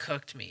eating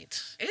cooked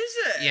meat. Is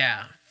it?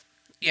 Yeah.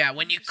 Yeah,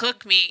 when you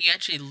cook meat, you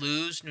actually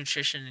lose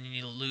nutrition and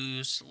you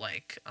lose,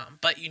 like,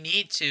 but you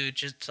need to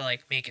just to,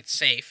 like, make it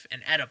safe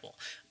and edible.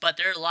 But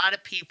there are a lot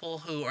of people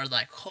who are,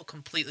 like,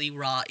 completely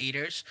raw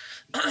eaters.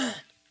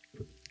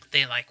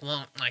 They, like,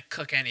 won't, like,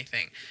 cook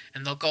anything.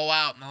 And they'll go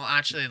out and they'll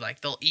actually,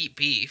 like, they'll eat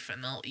beef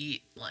and they'll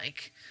eat,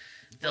 like,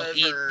 they'll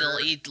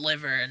eat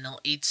liver and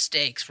they'll eat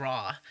steaks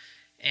raw.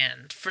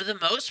 And for the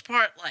most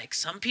part, like,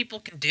 some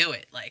people can do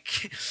it.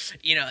 Like,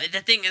 you know,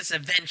 the thing is,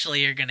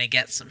 eventually you're going to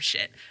get some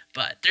shit.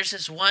 But there's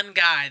this one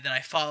guy that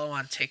I follow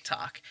on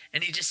TikTok,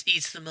 and he just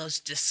eats the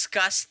most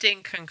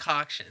disgusting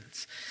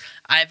concoctions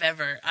I've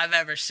ever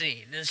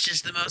seen. It's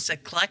just the most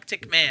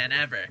eclectic man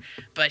ever.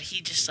 But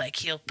he just, like,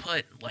 he'll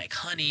put, like,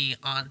 honey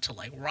onto,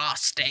 like, raw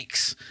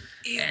steaks.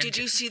 Ew, did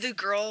you see the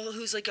girl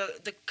who's, like,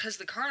 because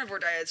the carnivore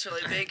diet's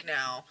really big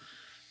now.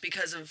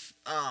 Because of,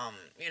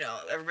 you know,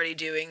 everybody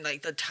doing,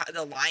 like,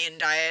 the lion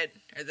diet,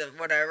 or the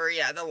whatever,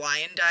 the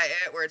lion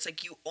diet, where it's,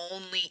 like, you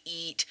only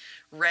eat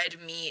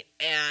red meat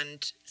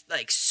and,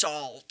 like,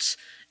 salt,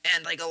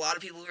 and, like, a lot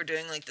of people who are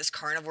doing, like, this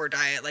carnivore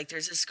diet, like,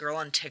 there's this girl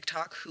on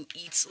TikTok who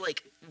eats,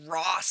 like,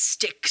 raw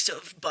sticks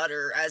of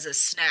butter as a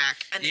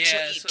snack, and then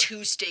she'll eat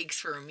 2 steaks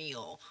for a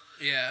meal.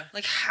 Yeah.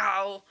 Like,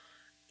 how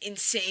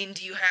insane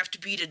do you have to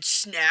be to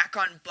snack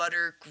on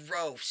butter?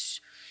 Gross.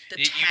 The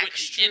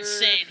texture.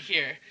 Insane.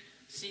 Here.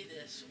 See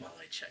this while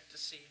I check to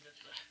see that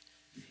the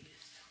feed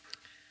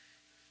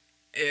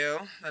is...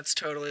 Ew, that's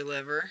totally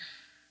liver.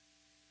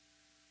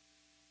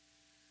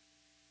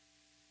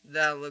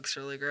 That looks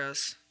really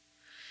gross.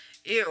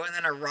 Ew, and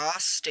then a raw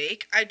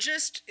steak. I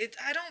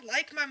don't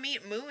like my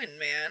meat mooing,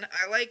 man.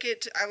 I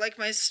like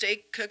my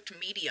steak cooked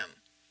medium.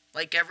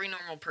 Like every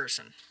normal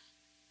person.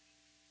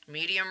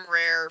 Medium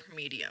rare,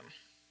 medium.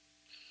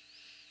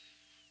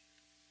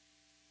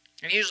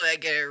 And usually I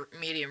get a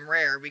medium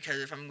rare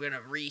because if I'm going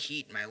to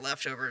reheat my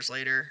leftovers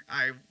later,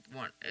 I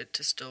want it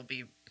to still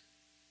be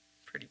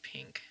pretty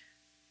pink.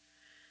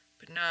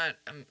 But not...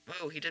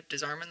 oh, he dipped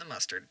his arm in the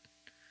mustard.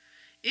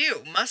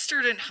 Ew,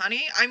 mustard and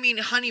honey? I mean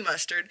honey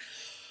mustard.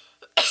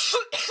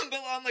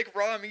 But on like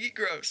raw meat,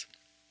 gross.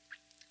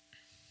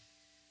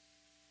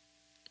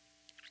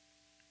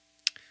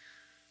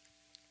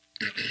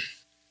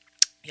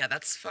 Yeah,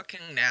 that's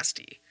fucking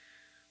nasty.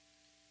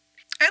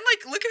 And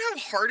like, look at how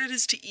hard it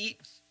is to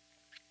eat.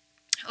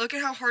 Look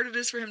at how hard it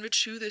is for him to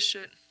chew this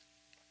shit.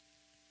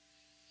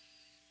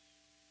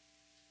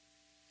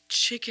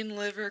 Chicken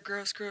liver,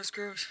 gross, gross,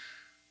 gross.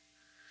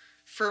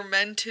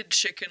 Fermented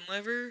chicken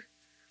liver.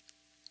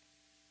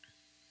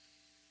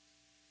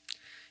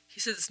 He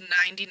says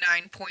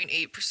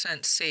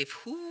 99.8% safe.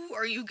 Who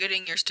are you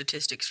getting your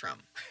statistics from?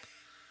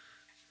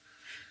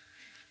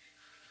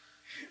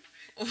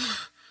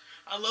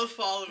 I love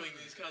following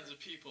these kinds of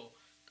people.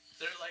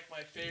 They're like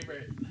my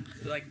favorite,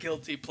 like,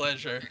 guilty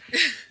pleasure.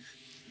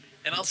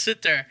 And I'll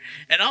sit there,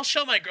 and I'll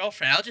show my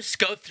girlfriend. I'll just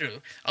go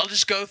through,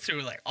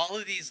 like, all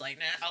of these, like,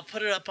 I'll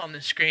put it up on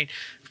the screen.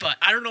 But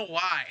I don't know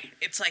why.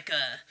 It's like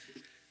a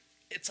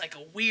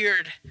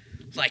weird,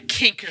 like,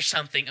 kink or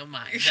something of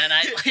mine that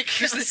I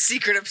like. It's a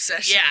secret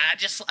obsession. Yeah,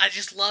 I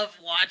just love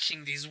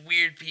watching these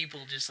weird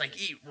people just like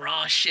eat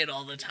raw shit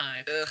all the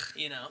time. Ugh.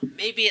 You know,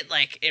 maybe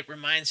it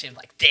reminds me of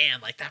like, damn,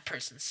 like that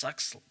person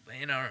sucks.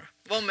 You know.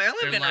 Well,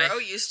 Marilyn Monroe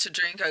used to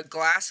drink a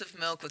glass of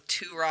milk with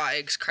 2 raw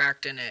eggs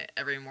cracked in it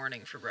every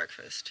morning for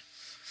breakfast.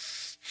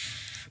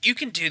 You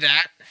can do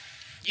that.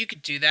 You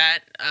could do that.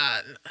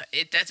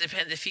 That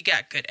depends. If you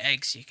got good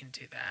eggs, you can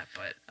do that.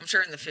 But I'm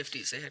sure in the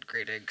 50s they had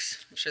great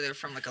eggs. I'm sure they were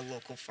from like a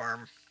local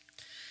farm.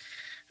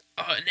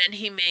 Oh, and then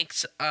he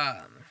makes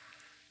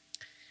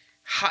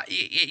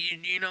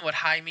you know what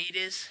high meat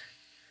is?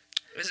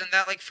 Isn't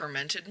that like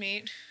fermented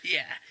meat?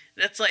 Yeah,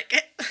 that's like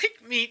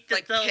meat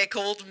that like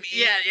pickled meat.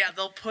 Yeah,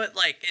 they'll put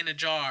like in a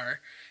jar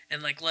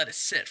and like let it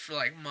sit for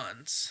like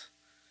months.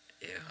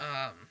 Ew.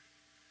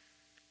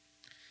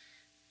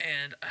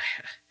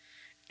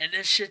 And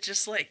this shit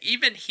just like,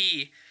 even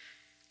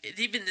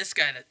this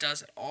guy that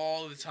does it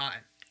all the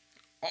time,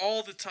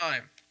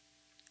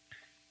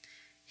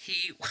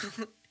 he,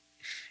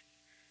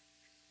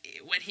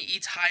 when he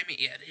eats high meat,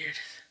 yeah, dude.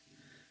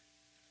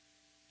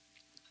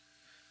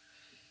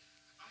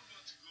 I'm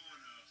about to go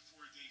on a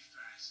 4-day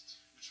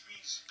fast, which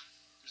means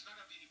there's not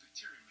going to be any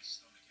bacteria in my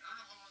stomach. And I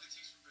don't know how long it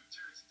takes for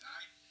bacteria to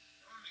die,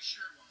 but I want to make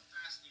sure while I'm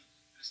fasting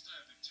that I still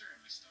have bacteria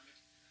in my stomach.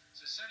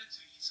 So I decided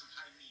to eat some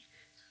high meat.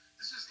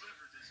 This is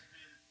liver that's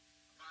been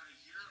about a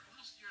year,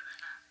 almost a year and a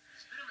half.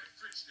 It's been in my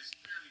fridge that's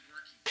barely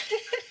working. I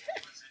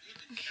didn't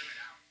even air it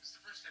out. It's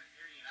the first time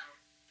airing it out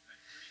in like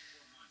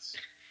 3-4 months.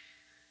 You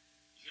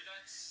hear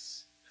that?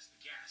 That's the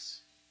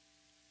gas.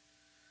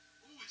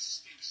 Ooh, it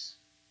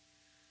stinks.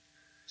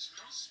 It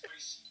smells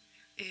spicy,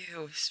 man.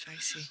 Ew,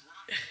 spicy. This is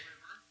rotten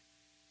liver.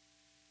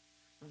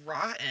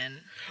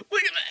 Rotten?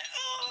 Look at that.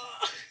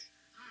 Oh.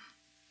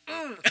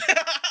 Mm.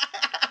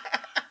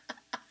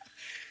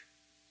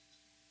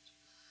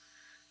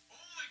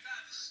 Oh my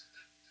god,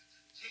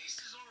 the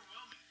taste is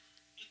overwhelming.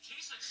 It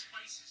tastes like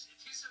spices. It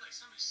tastes like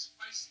somebody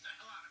spiced the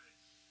hell out of it.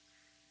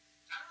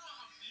 I don't know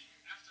how meat,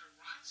 after it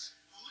rots,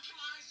 well, look at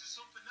my eyes just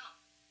open up.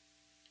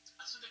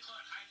 That's what they call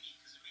it high meat,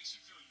 because it makes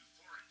you feel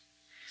euphoric.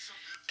 It's so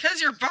good.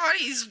 Because your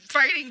body's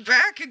fighting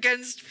back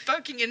against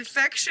fucking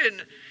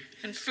infection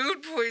and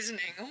food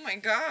poisoning. Oh my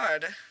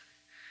god.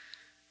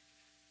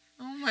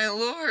 Oh my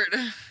lord.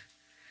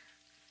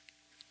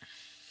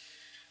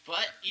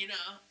 But, you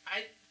know,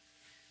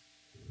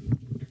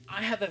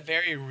 I have a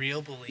very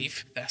real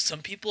belief that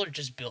some people are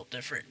just built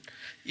different.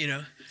 You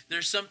know,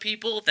 there's some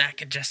people that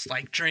can just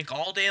like drink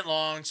all day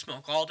long,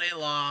 smoke all day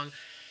long.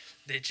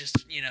 They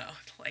just, you know,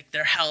 like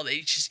they're hell. They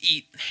just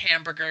eat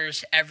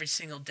hamburgers every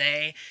single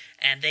day,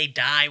 and they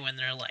die when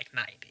they're like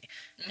 90.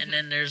 Mm-hmm. And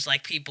then there's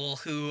like people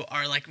who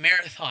are like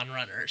marathon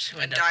runners who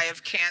and die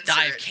of cancer.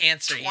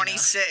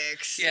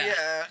 26. You know?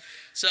 Yeah.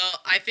 So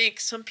I think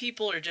some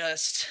people are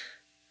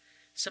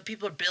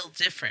built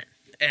different.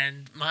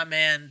 And my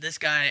man, this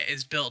guy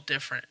is built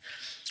different.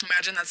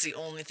 Imagine that's the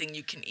only thing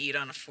you can eat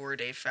on a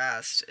 4-day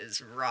fast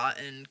is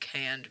rotten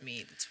canned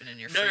meat that's been in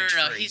your fridge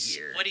for a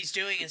year. What he's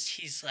doing is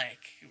he's like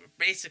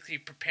basically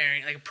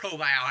preparing like a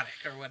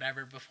probiotic or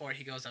whatever before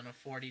he goes on a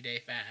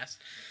 40-day fast.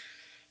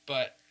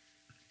 But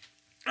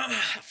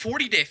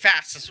 40-day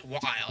fast is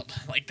wild.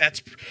 Like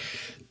that's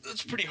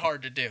pretty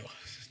hard to do.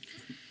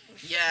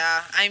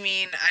 Yeah, I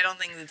mean, I don't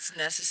think it's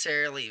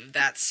necessarily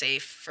that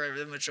safe for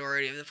the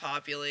majority of the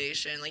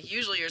population. Like,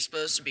 usually you're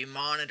supposed to be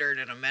monitored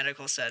in a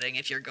medical setting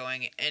if you're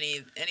going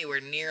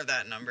anywhere near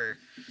that number.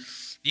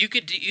 You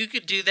could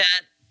do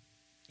that.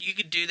 You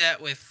could do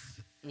that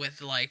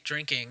with like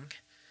drinking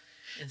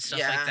and stuff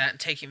like that, and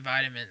taking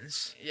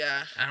vitamins.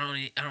 Yeah. I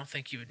don't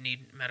think you would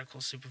need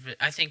medical supervision.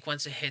 I think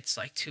once it hits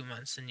like 2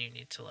 months, then you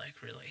need to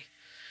like really.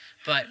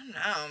 But I don't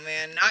know,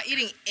 man. Not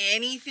eating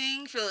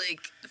anything for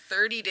like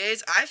 30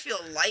 days. I feel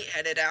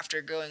lightheaded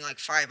after going like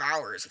 5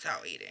 hours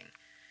without eating.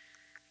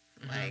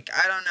 Mm-hmm. Like,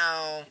 I don't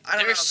know.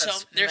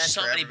 There's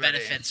so many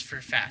benefits for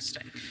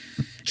fasting.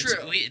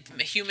 True.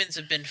 Humans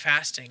have been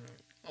fasting.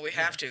 Well, we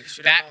have to. Cause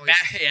we back in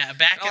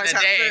the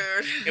day,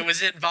 it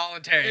was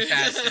involuntary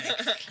fasting.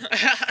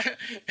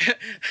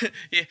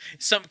 Yeah,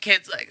 some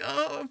kid's like,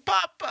 "Oh,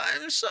 Papa,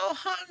 I'm so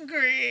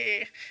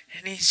hungry,"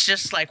 and he's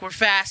just like, "We're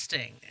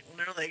fasting." And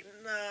they're like,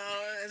 "No,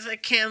 it's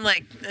like can't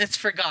like it's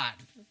for God.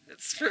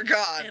 It's for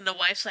God." And the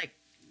wife's like,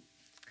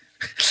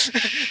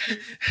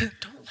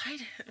 "Don't lie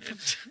to him.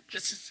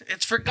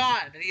 It's for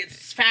God.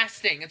 It's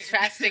fasting. It's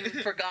fasting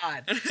for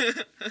God."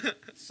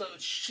 So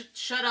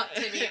shut up,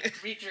 Timmy.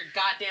 Read your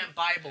goddamn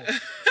Bible.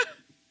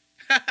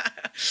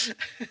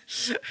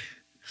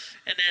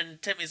 And then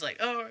Timmy's like,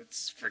 "Oh,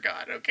 it's for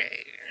God.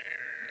 Okay."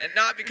 And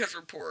not because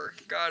we're poor.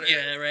 Got it.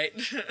 Yeah, right.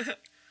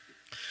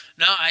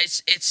 No,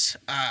 it's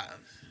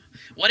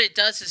what it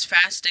does is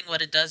fasting.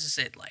 What it does is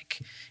it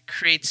like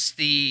creates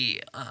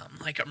the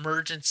like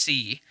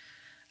emergency.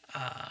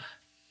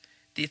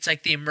 It's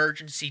like the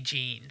emergency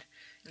gene.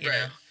 You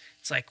know?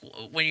 It's like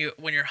when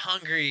you're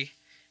hungry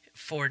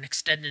for an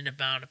extended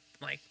amount of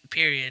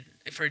period,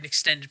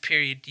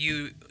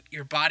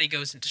 your body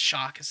goes into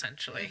shock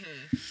essentially.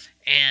 Mm-hmm.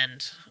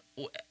 And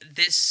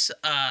this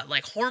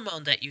like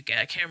hormone that you get,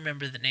 I can't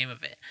remember the name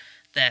of it,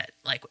 that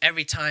like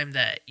every time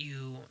that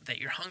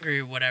you're hungry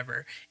or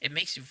whatever, it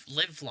makes you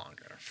live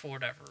longer for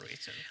whatever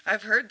reason.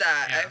 I've heard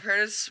that. Yeah. I've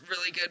heard it's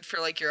really good for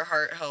like your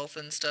heart health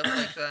and stuff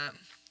like that.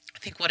 I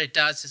think what it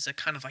does is it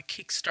kind of like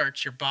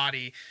kickstarts your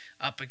body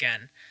up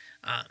again.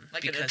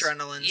 Like an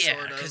adrenaline sort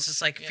of. Yeah, because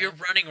it's like if you're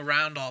running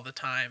around all the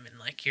time and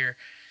like you're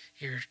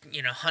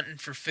hunting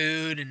for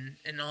food and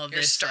all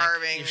this.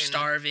 You're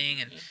starving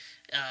and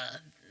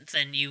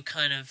then you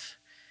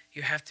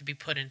have to be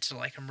put into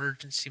like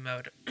emergency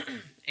mode,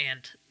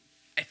 and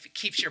it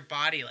keeps your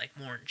body like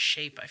more in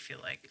shape. I feel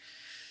like,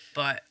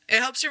 but it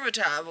helps your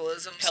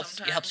metabolism.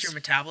 Sometimes it helps your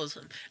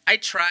metabolism. I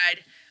try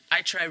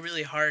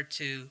really hard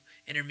to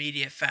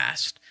intermediate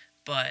fast,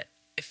 but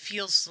it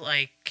feels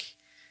like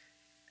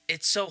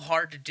it's so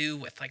hard to do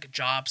with like a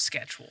job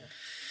schedule.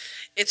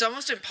 It's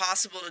almost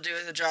impossible to do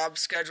with a job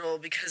schedule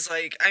because,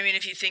 like, I mean,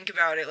 if you think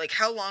about it, like,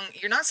 how long...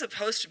 You're not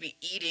supposed to be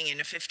eating in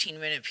a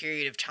 15-minute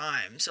period of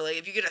time. So, like,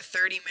 if you get a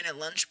 30-minute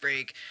lunch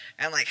break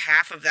and, like,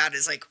 half of that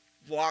is, like,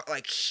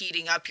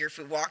 heating up your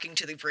food, walking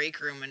to the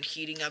break room and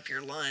heating up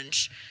your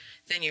lunch,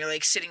 then you're,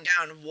 like, sitting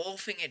down,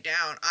 wolfing it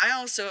down. I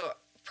also...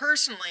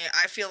 Personally,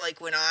 I feel like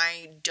when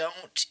I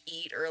don't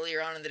eat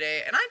earlier on in the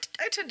day, and I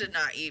tend to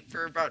not eat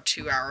for about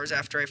 2 hours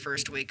after I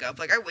first wake up.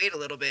 Like, I wait a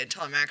little bit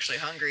until I'm actually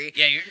hungry.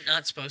 Yeah, you're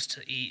not supposed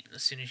to eat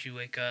as soon as you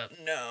wake up.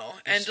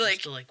 No. And,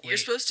 you're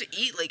supposed to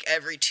eat, like,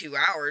 every 2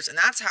 hours, and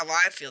that's how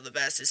I feel the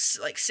best, is,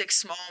 like, 6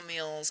 small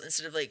meals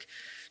instead of, like,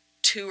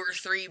 2 or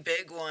 3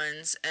 big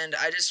ones, and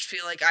I just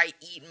feel like I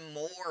eat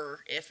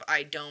more if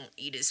I don't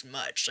eat as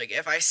much. Like,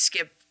 if I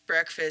skip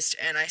breakfast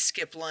and I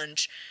skip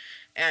lunch...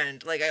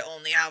 And, like, I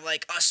only have,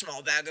 like, a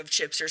small bag of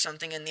chips or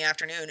something in the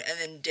afternoon, and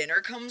then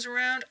dinner comes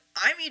around,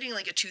 I'm eating,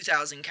 like, a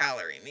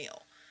 2,000-calorie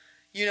meal.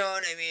 You know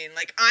what I mean?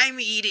 Like, I'm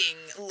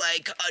eating,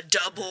 like, a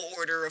double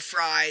order of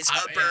fries,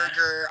 a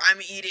burger. Yeah.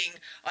 I'm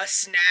eating a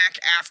snack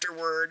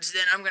afterwards.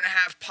 Then I'm going to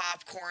have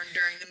popcorn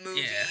during the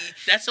movie. Yeah.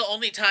 That's the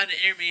only time that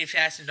intermediate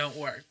fasting don't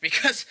work.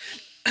 Because,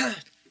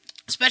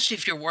 especially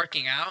if you're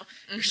working out,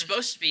 mm-hmm. you're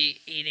supposed to be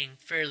eating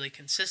fairly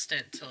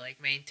consistent to, like,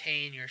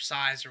 maintain your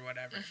size or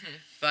whatever. Mm-hmm.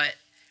 But...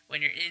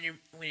 When you're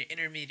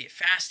intermediate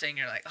fasting,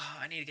 you're like, oh,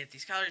 I need to get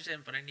these calories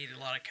in, but I need a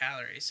lot of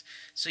calories.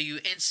 So you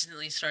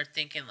instantly start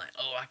thinking like,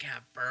 oh, I can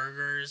have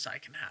burgers, I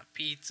can have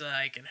pizza,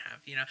 I can have,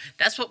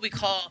 that's what we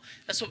call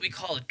a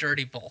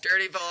dirty bulk.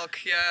 Dirty bulk,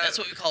 yeah. That's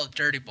what we call a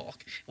dirty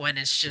bulk. When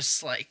it's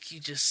just like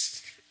you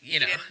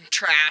know,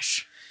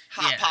 trash,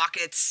 hot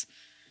pockets.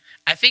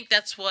 I think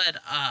that's what.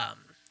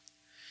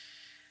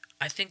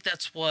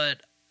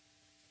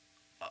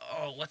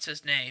 Oh, what's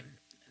his name?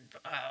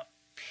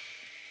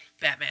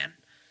 Batman.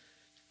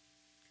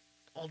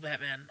 Old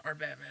Batman, our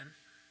Batman.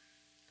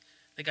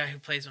 The guy who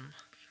plays him.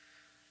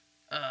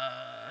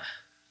 I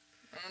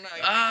don't know,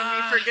 you're making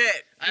me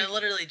forget. I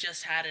literally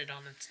just had it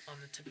on the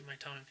tip of my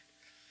tongue.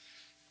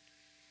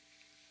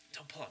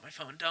 Don't pull out my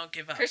phone. Don't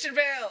give up. Christian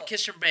Bale.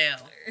 Christian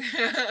Bale.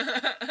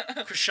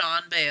 Chris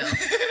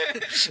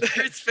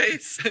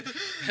Face.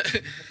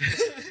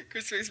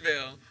 Chris Face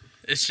Bale.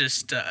 It's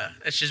just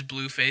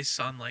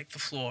Blueface on like the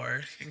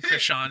floor, and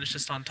Krishan is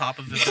just on top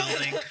of the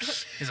building.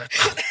 He's like,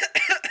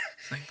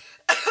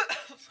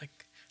 it's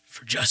like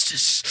for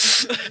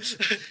justice.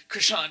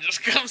 Krishan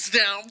just comes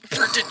down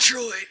For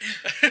Detroit.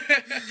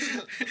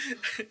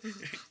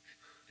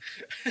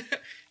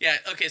 Yeah,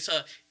 okay,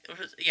 so,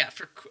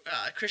 for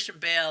Christian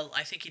Bale,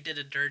 I think he did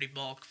a dirty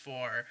bulk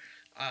for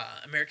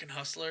American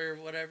Hustler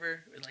or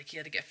whatever. Like, he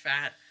had to get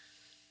fat.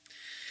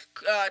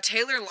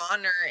 Taylor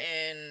Lautner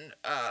in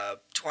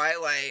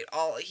Twilight,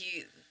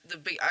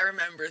 I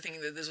remember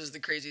thinking that this was the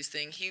craziest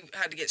thing. He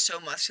had to get so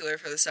muscular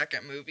for the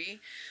second movie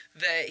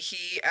that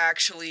he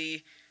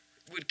actually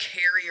would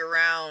carry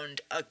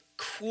around a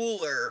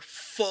cooler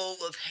full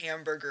of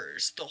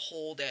hamburgers the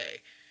whole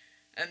day.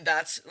 And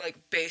that's, like,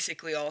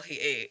 basically all he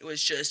ate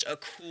was just a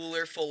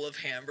cooler full of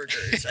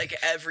hamburgers, like,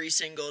 every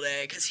single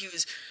day. Because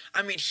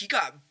he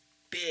got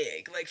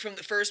big. Like, from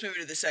the first movie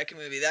to the second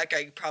movie, that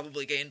guy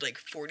probably gained, like,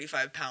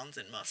 45 pounds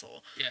in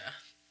muscle. Yeah.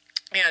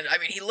 And,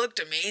 he looked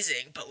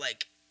amazing, but,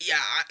 like,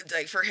 yeah,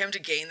 like, for him to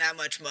gain that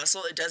much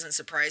muscle, it doesn't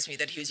surprise me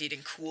that he was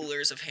eating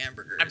coolers of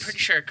hamburgers. I'm pretty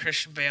sure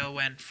Christian Bale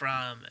went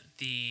from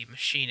The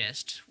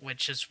Machinist,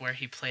 which is where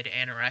he played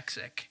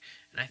anorexic,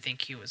 and I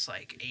think he was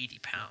like 80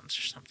 pounds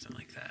or something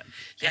like that.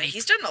 Yeah,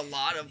 he's done a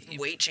lot of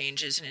weight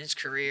changes in his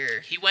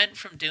career. He went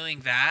from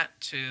doing that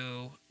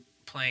to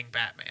playing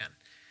Batman.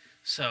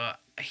 So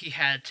he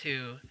had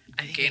to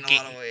gain a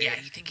lot of weight. Yeah,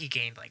 I think he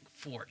gained like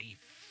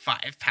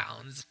 45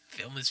 pounds,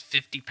 almost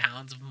 50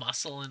 pounds of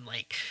muscle in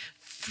like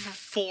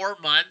 4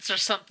 months or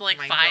something, like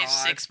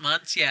 5-6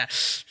 months. Yeah,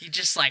 he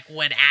just like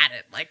went at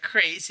it like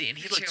crazy, and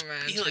he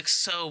looks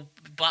so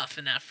buff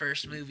in that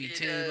first movie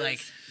too. Does.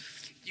 Like,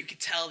 you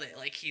could tell that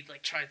like he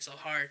like tried so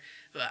hard.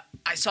 But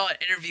I saw an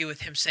interview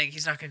with him saying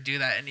he's not going to do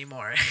that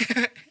anymore.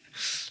 It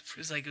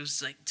was like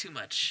too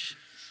much.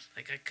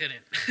 Like, I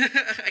couldn't.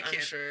 I can't.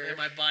 I'm sure.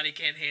 My body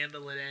can't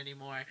handle it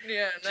anymore.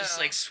 Yeah, no. Just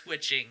like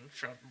switching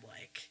from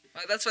like.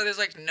 Well, that's why there's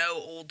like no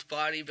old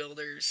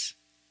bodybuilders.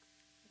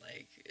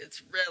 Like,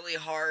 it's really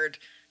hard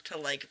to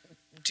like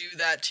do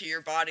that to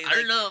your body. I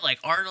don't know. Like,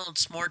 Arnold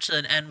Schwarzenegger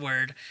an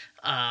N-word.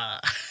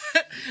 I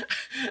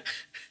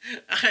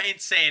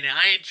ain't saying it.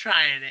 I ain't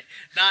trying it.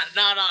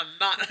 Not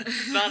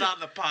on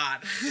the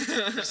pod.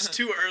 It's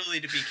too early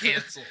to be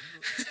canceled.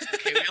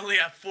 Okay, we only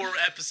have 4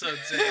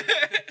 episodes in.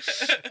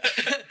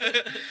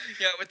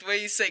 Yeah, with the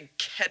way you say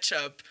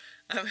ketchup,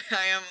 I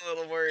am a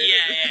little worried.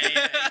 Yeah. You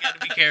gotta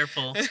be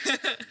careful.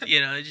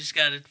 You just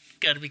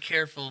gotta be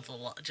careful of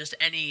just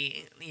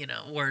any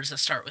words that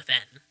start with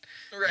N.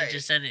 Right.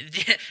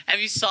 Have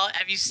you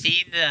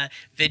seen the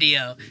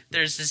video?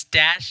 There's this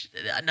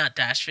not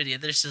dash video.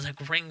 There's this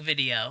like ring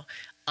video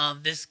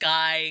of this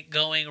guy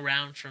going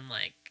around from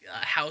like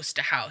house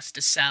to house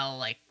to sell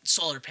like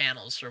solar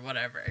panels or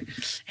whatever,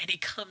 and he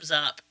comes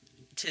up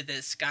to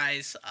this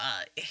guy's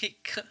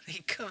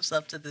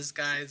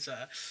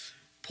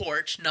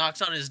porch,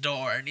 knocks on his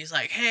door, and he's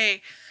like,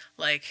 "Hey,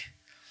 like,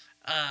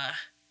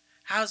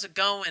 how's it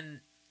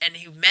going?" And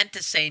he meant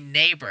to say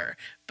neighbor,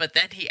 but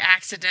then he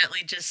accidentally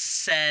just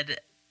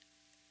said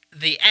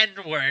the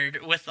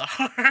N-word with a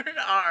hard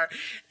R,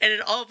 and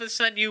then all of a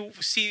sudden you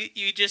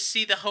just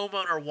see the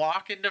homeowner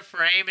walk into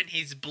frame, and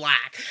he's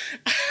black.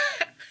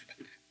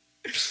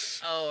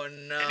 Oh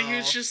no! And he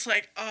was just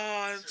like,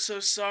 "Oh, I'm so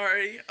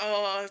sorry.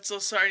 Oh, I'm so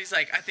sorry." He's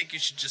like, "I think you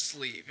should just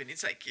leave." And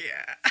he's like,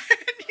 "Yeah."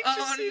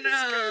 Oh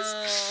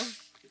no!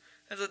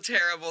 That's a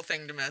terrible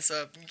thing to mess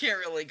up. You can't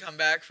really come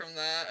back from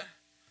that.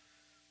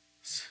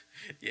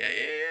 Yeah.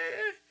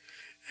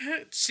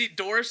 See,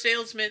 door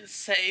salesman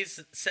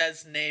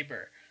says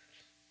neighbor.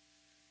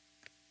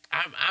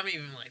 I'm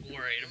even like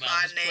worried about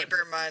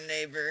my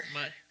neighbor,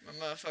 my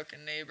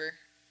motherfucking neighbor.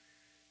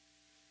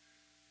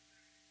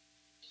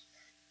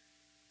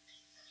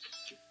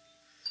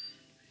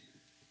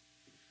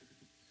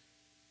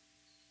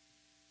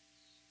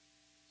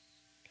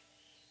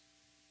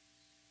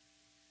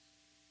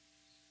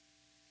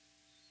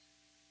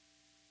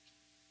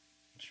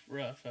 It's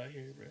rough out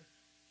here, bro.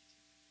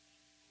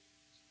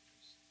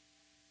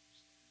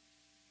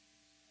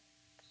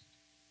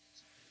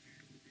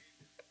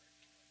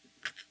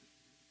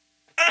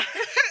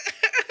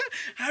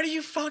 How do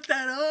you fuck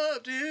that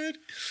up, dude?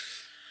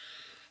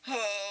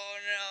 Oh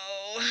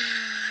no.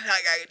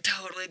 That guy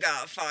totally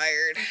got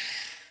fired.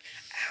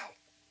 Ow.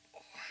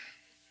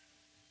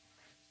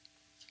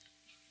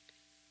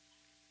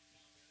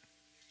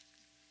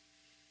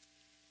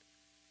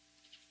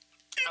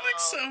 You look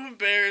so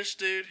embarrassed,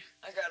 dude.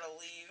 I gotta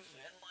leave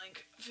in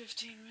like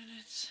 15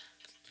 minutes.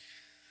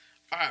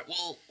 Alright,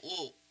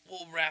 we'll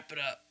wrap it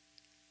up.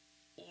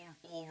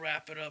 We'll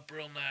wrap it up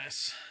real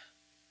nice.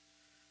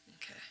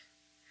 Okay.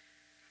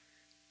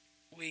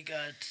 We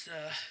got,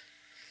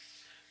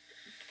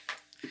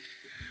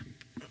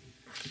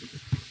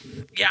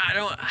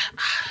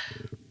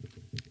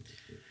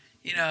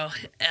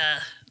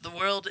 the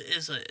world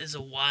is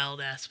a wild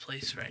ass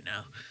place right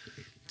now.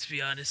 To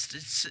be honest,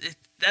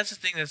 that's the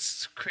thing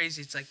that's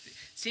crazy. It's like, it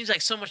seems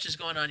like so much is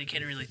going on, you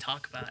can't really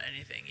talk about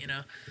anything,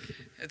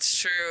 It's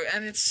true,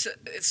 and it's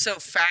so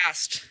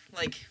fast.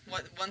 Like,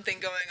 one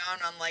thing going on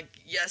like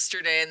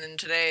yesterday, and then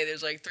today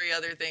there's like 3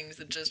 other things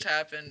that just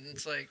happened.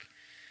 It's like,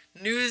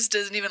 News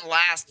doesn't even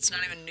last. It's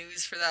not even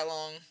news for that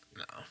long.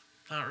 No,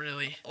 not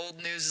really. Old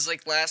news is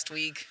like last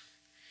week.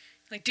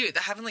 Like, dude,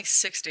 that happened like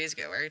 6 days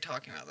ago. Why are you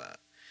talking about that?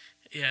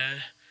 Yeah,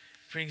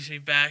 brings me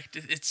back.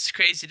 It's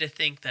crazy to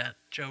think that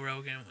Joe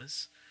Rogan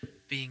was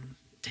being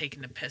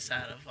taken the piss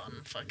out of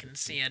on fucking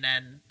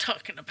CNN,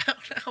 talking about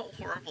how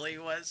horrible he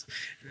was.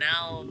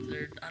 Now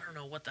I don't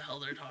know what the hell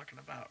they're talking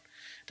about.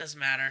 Doesn't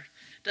matter.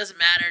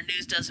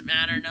 News doesn't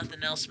matter.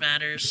 Nothing else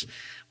matters.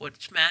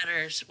 What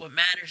matters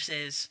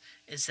is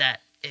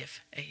that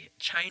if a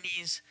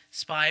Chinese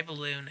spy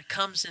balloon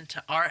comes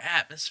into our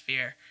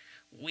atmosphere,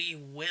 we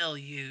will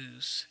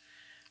use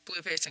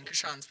Blueface and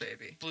Krishan's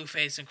baby.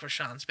 Blueface and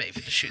Krishan's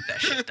baby to shoot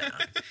that shit down.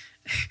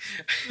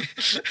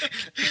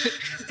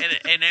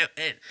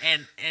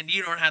 and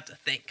you don't have to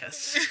thank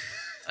us,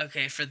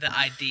 okay, for the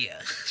idea.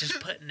 Just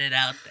putting it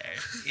out there,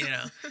 you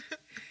know,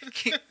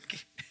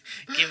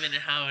 giving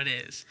it how it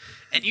is.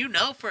 And you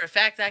know for a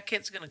fact that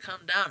kid's gonna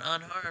come down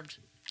unharmed.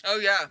 Oh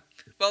yeah.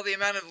 Well, the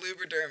amount of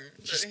lubriderm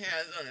that he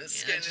has on his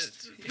skin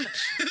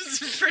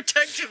is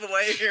protective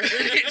layer.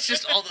 It's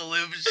just all the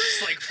lube is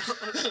just like.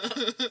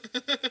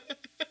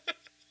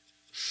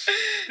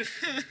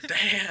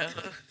 Damn.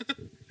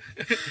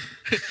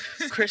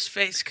 Chris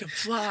Face can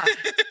fly.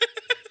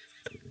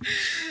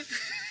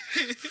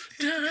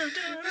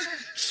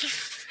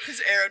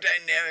 His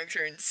aerodynamics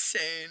are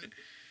insane.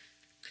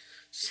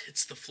 Just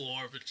hits the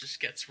floor, but just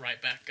gets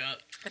right back up.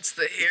 It's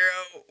the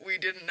hero we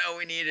didn't know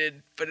we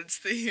needed, but it's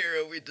the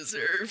hero we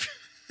deserve.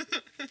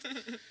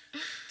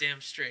 Damn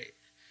straight.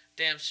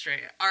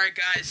 Alright,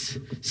 guys.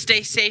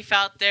 Stay safe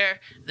out there.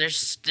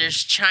 There's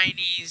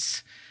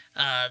Chinese...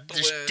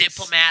 there's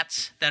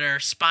diplomats that are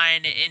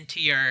spying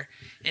into your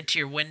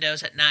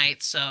windows at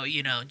night, so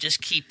you know,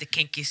 just keep the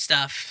kinky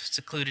stuff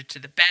secluded to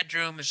the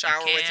bedroom if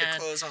Shower you can. with your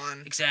clothes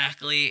on.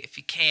 Exactly, if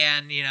you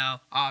can, you know,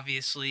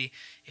 obviously,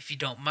 if you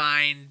don't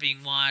mind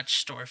being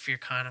watched, or if you're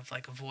kind of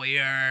like a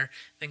voyeur,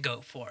 then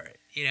go for it,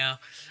 you know.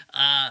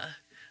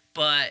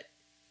 But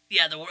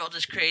yeah, the world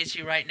is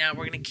crazy right now.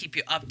 We're going to keep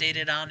you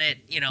updated on it.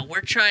 You know,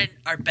 we're trying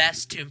our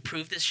best to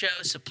improve this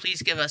show, so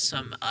please give us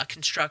some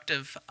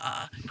constructive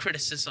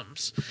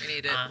criticisms. We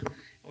need it.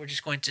 We're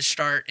just going to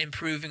start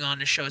improving on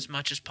the show as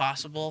much as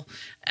possible.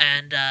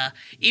 And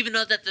even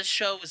though that the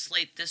show was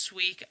late this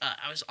week,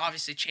 I was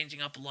obviously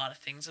changing up a lot of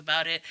things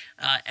about it.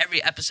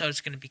 Every episode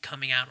is going to be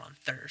coming out on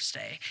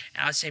Thursday.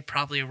 And I would say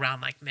probably around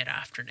like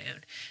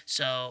mid-afternoon.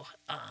 So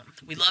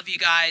we love you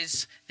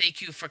guys.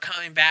 Thank you for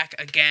coming back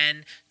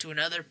again to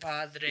another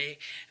Padre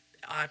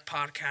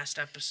podcast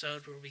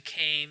episode where we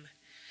came.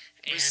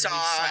 And we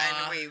saw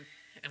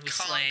and we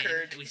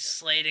conquered. We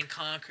slayed and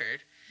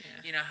conquered. Yeah.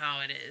 You know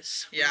how it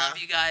is. Yeah. We love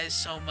you guys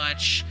so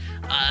much.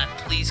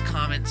 Please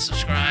comment,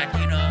 subscribe.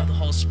 You know the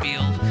whole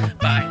spiel.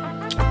 Bye.